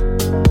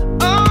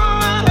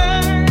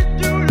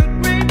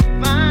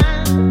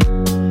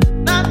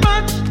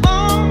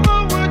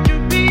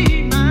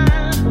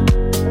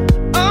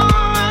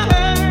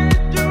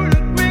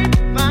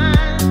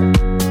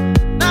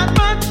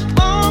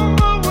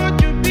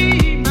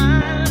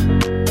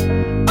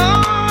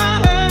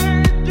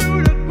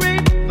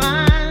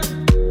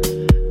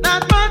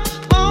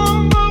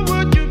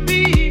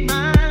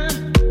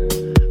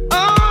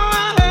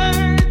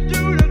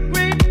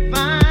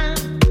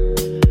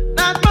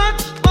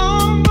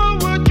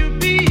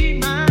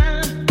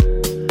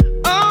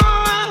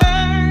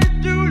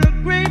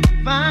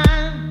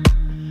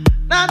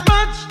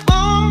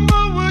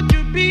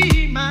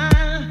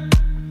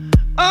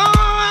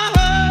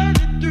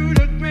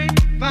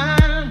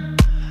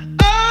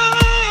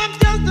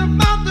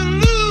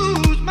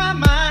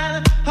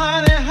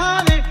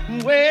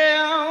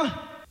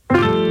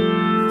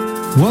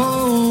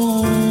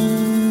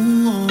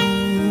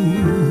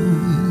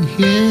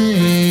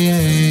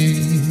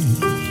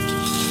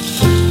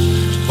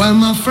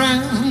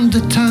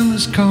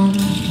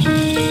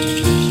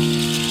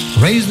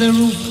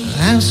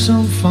 have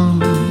some fun.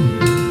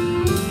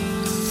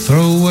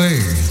 Throw away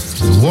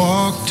the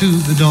walk to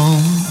the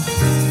dawn.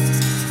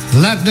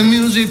 Let the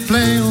music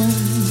play on.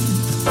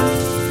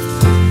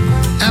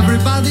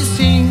 Everybody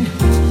sing,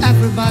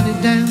 everybody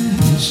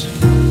dance.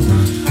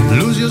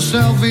 Lose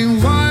yourself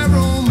in wild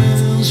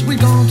romance. We're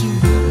going to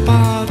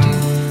party,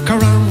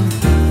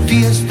 caramba,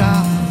 fiesta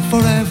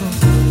forever.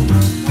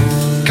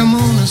 Come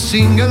on and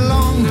sing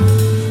along.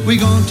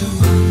 We're going to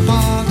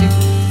party,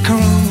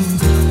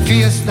 caramba,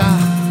 fiesta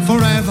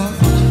forever.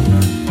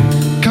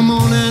 Come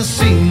on and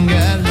sing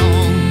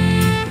along.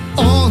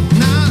 All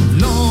night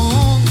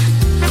long,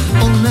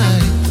 all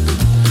night,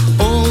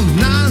 all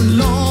night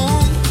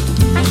long,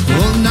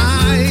 all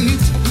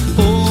night,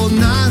 all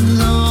night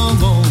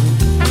long.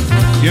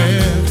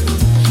 Yeah,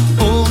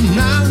 all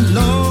night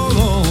long.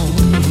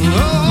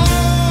 Oh.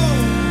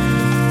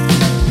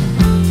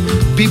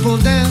 People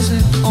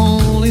dancing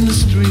all in the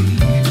street.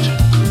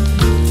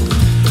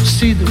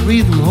 See the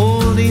rhythm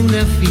holding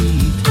their feet.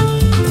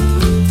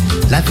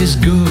 Life is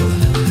good,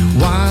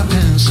 wild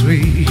and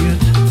sweet.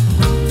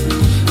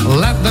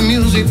 Let the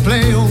music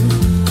play on.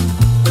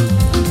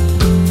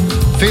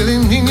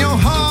 Feeling in your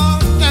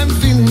heart and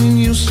feeling in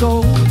your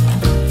soul.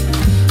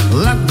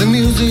 Let the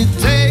music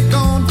take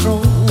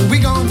control.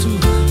 We're going to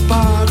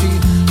party,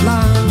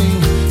 climbing,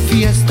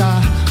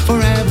 fiesta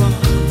forever.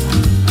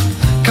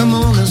 Come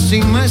on and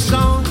sing my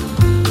song.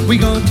 We're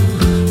going to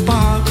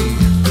party,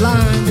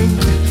 climbing,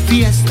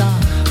 fiesta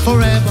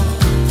forever.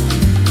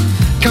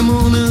 Come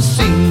on and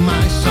sing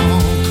my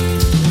song.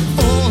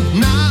 All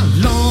night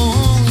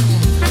long,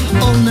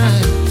 all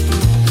night,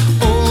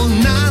 all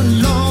night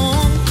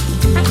long,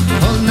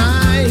 all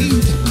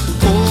night,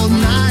 all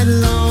night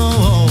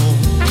long.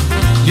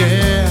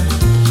 Yeah,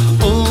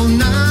 all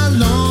night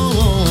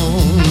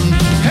long.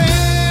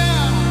 Hey,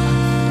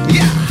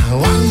 yeah,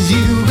 once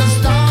you get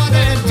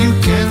started, you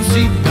can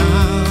sit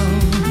down.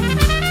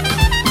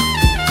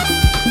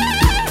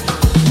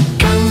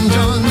 Come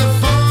join the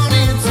fun,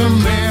 it's a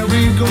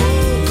merry-go-round.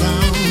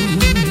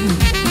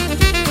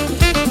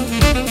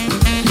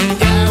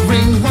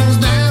 Everyone's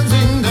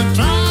dancing the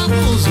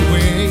troubles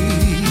away.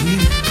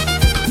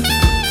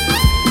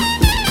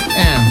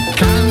 And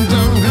come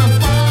down the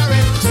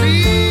party,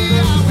 see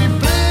how we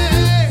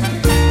play.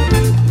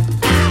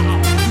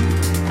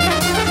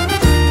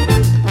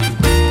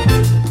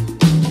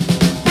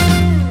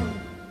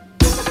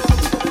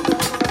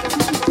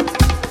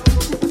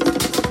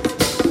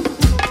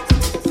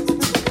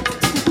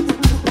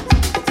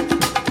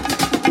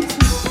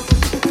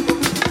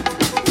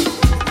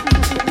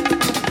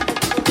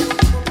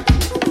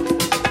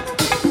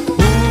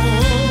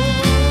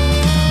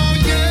 Oh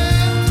yeah,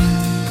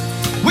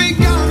 we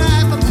gonna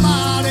have a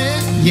party,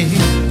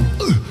 yeah.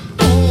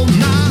 All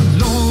night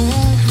long,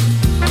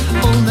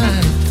 all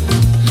night,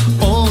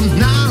 all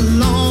night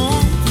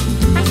long,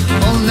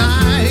 all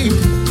night,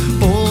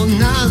 all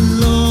night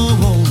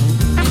long,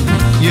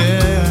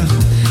 yeah,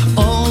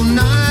 all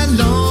night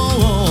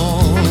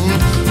long.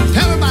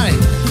 Everybody,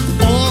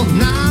 all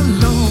night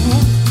long,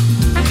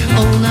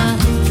 all night,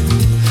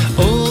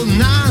 all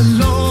night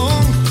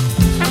long,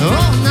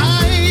 all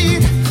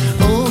night,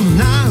 all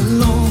night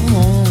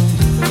long,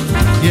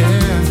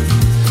 yeah,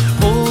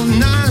 all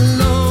night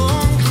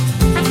long.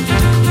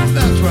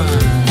 That's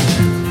right.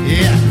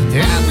 Yeah,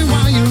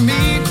 everyone you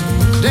meet,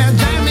 they're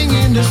jamming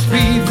in the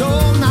street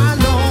all night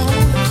long.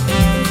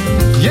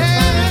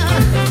 Yeah,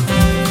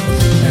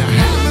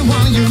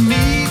 everyone you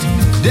meet,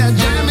 they're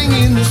jamming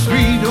in the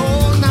street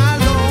all night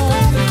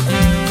long.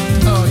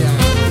 Oh yeah.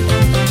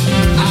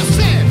 I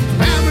said,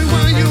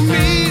 everyone you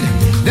meet,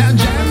 they're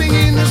jamming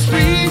in the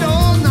street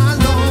all night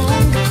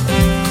long.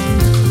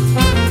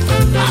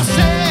 I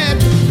said,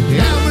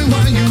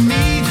 everyone you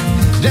meet,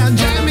 they're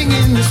jamming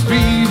in the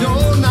street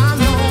all night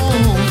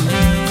long.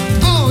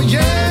 Oh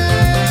yeah.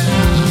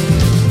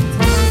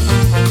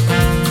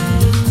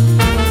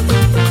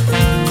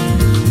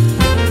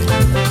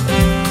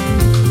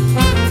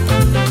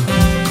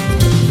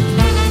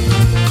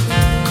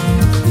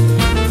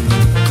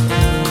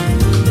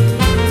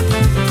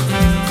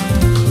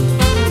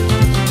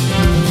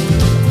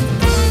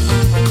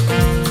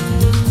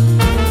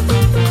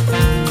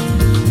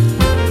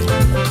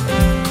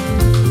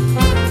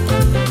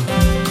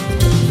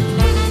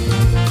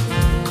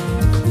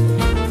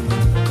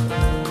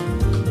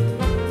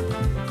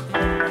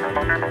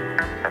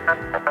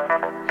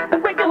 The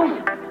wiggle,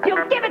 you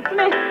give it to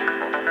me.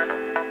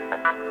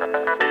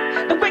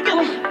 The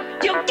wiggle,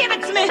 you give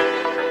it to me.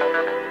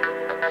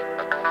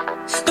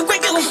 The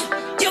wiggle,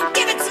 you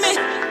give it to me.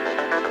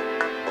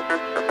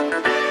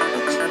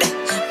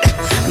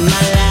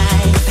 My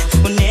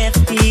life will never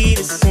be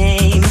the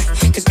same.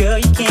 'Cause girl,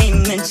 you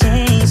came and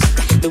changed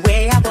the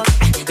way I walk,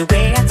 the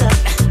way I talk.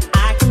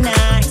 I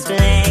cannot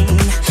explain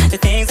the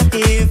things I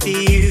feel for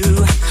you.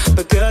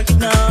 But girl, you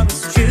know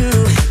it's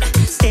true.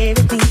 Stay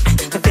with me,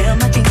 fulfill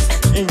my dreams,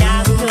 and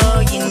I'll be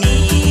all you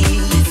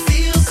need. It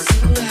feels so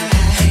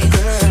right,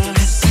 girl.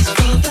 This is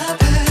for the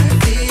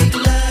perfect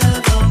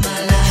love of my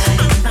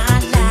life. My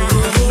life.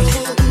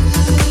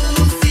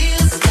 Ooh,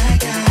 feels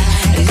like I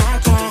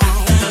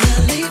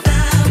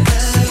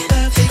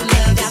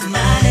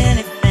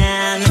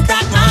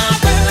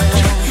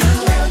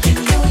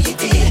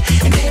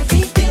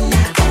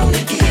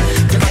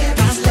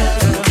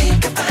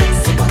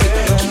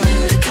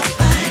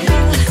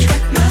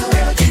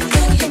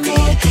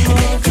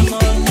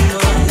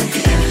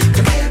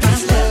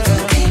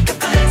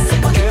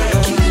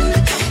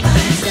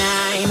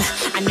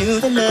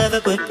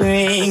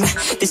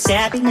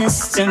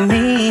happiness to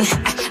me.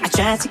 I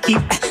try to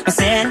keep my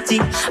sanity.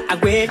 I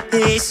wait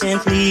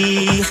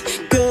patiently.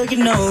 Girl,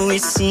 you know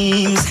it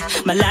seems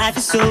my life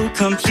is so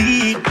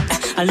complete.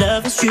 Our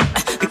love is true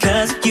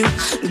because of you.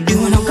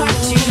 Doing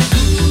what you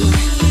do.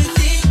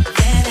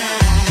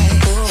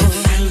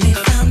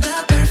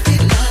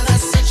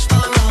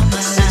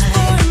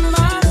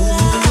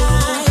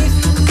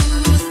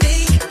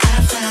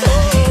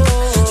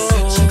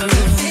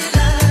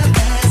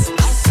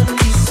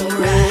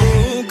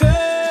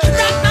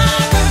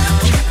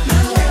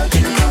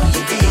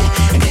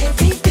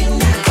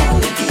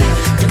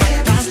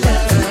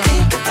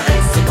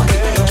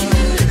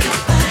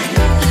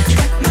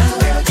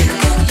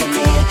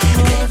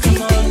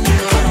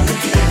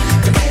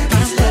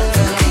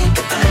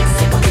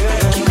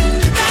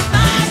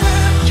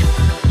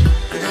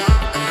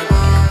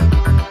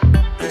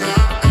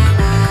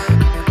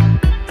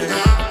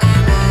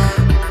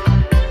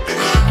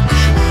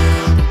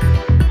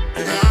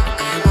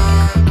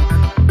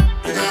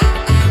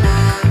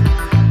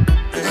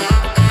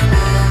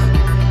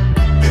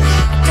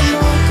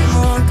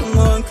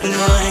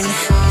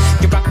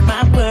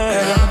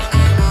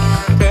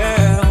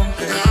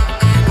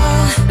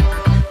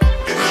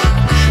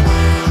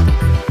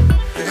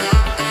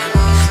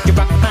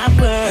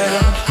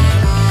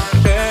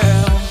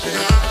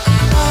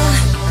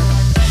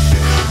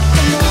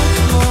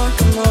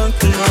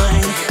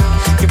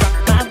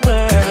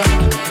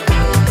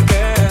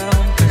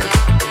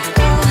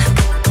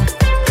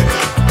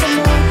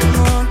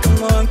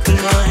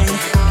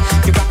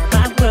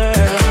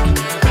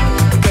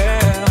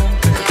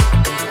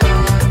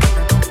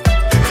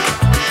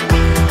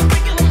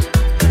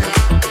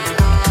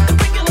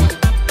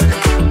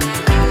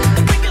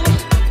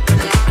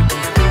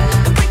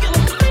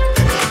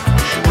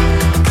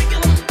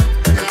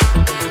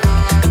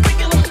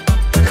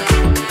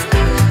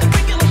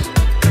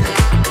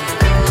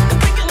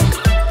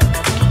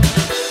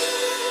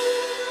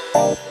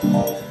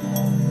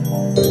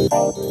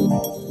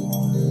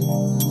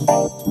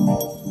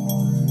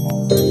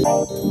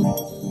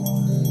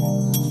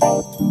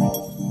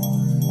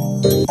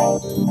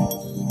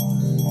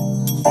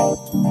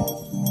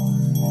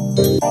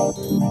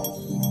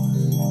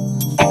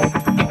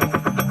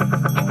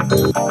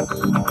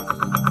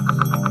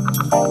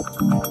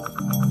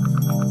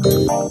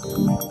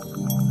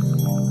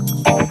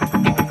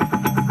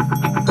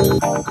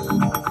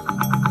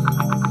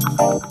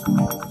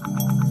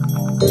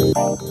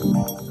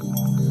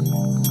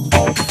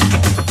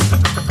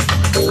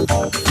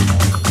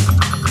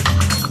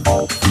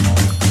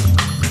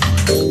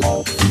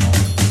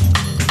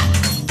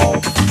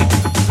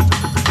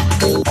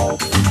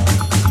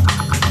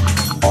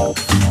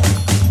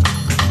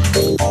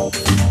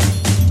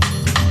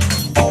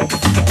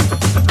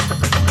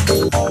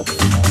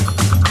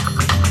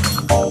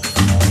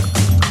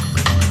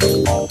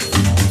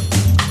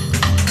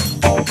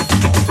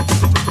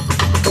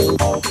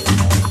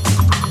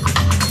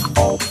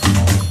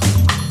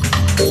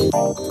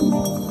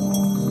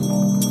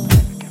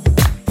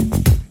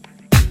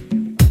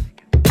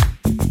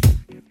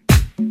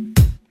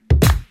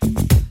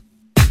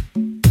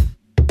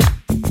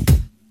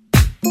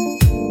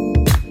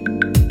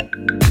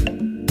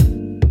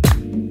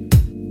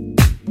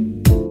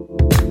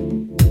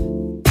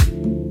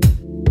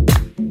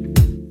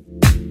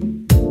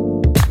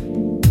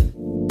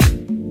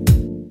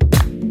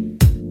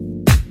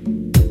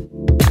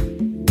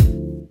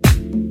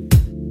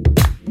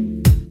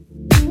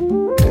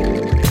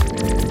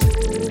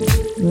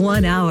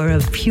 One hour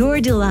of pure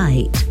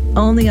delight,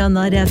 only on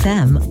Light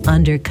FM,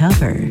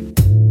 Undercover.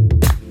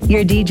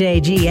 Your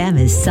DJ GM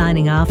is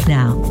signing off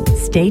now.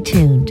 Stay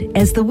tuned,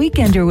 as The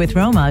Weekender with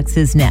Romax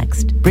is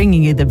next,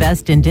 bringing you the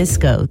best in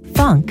disco,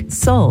 funk,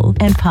 soul,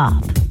 and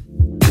pop.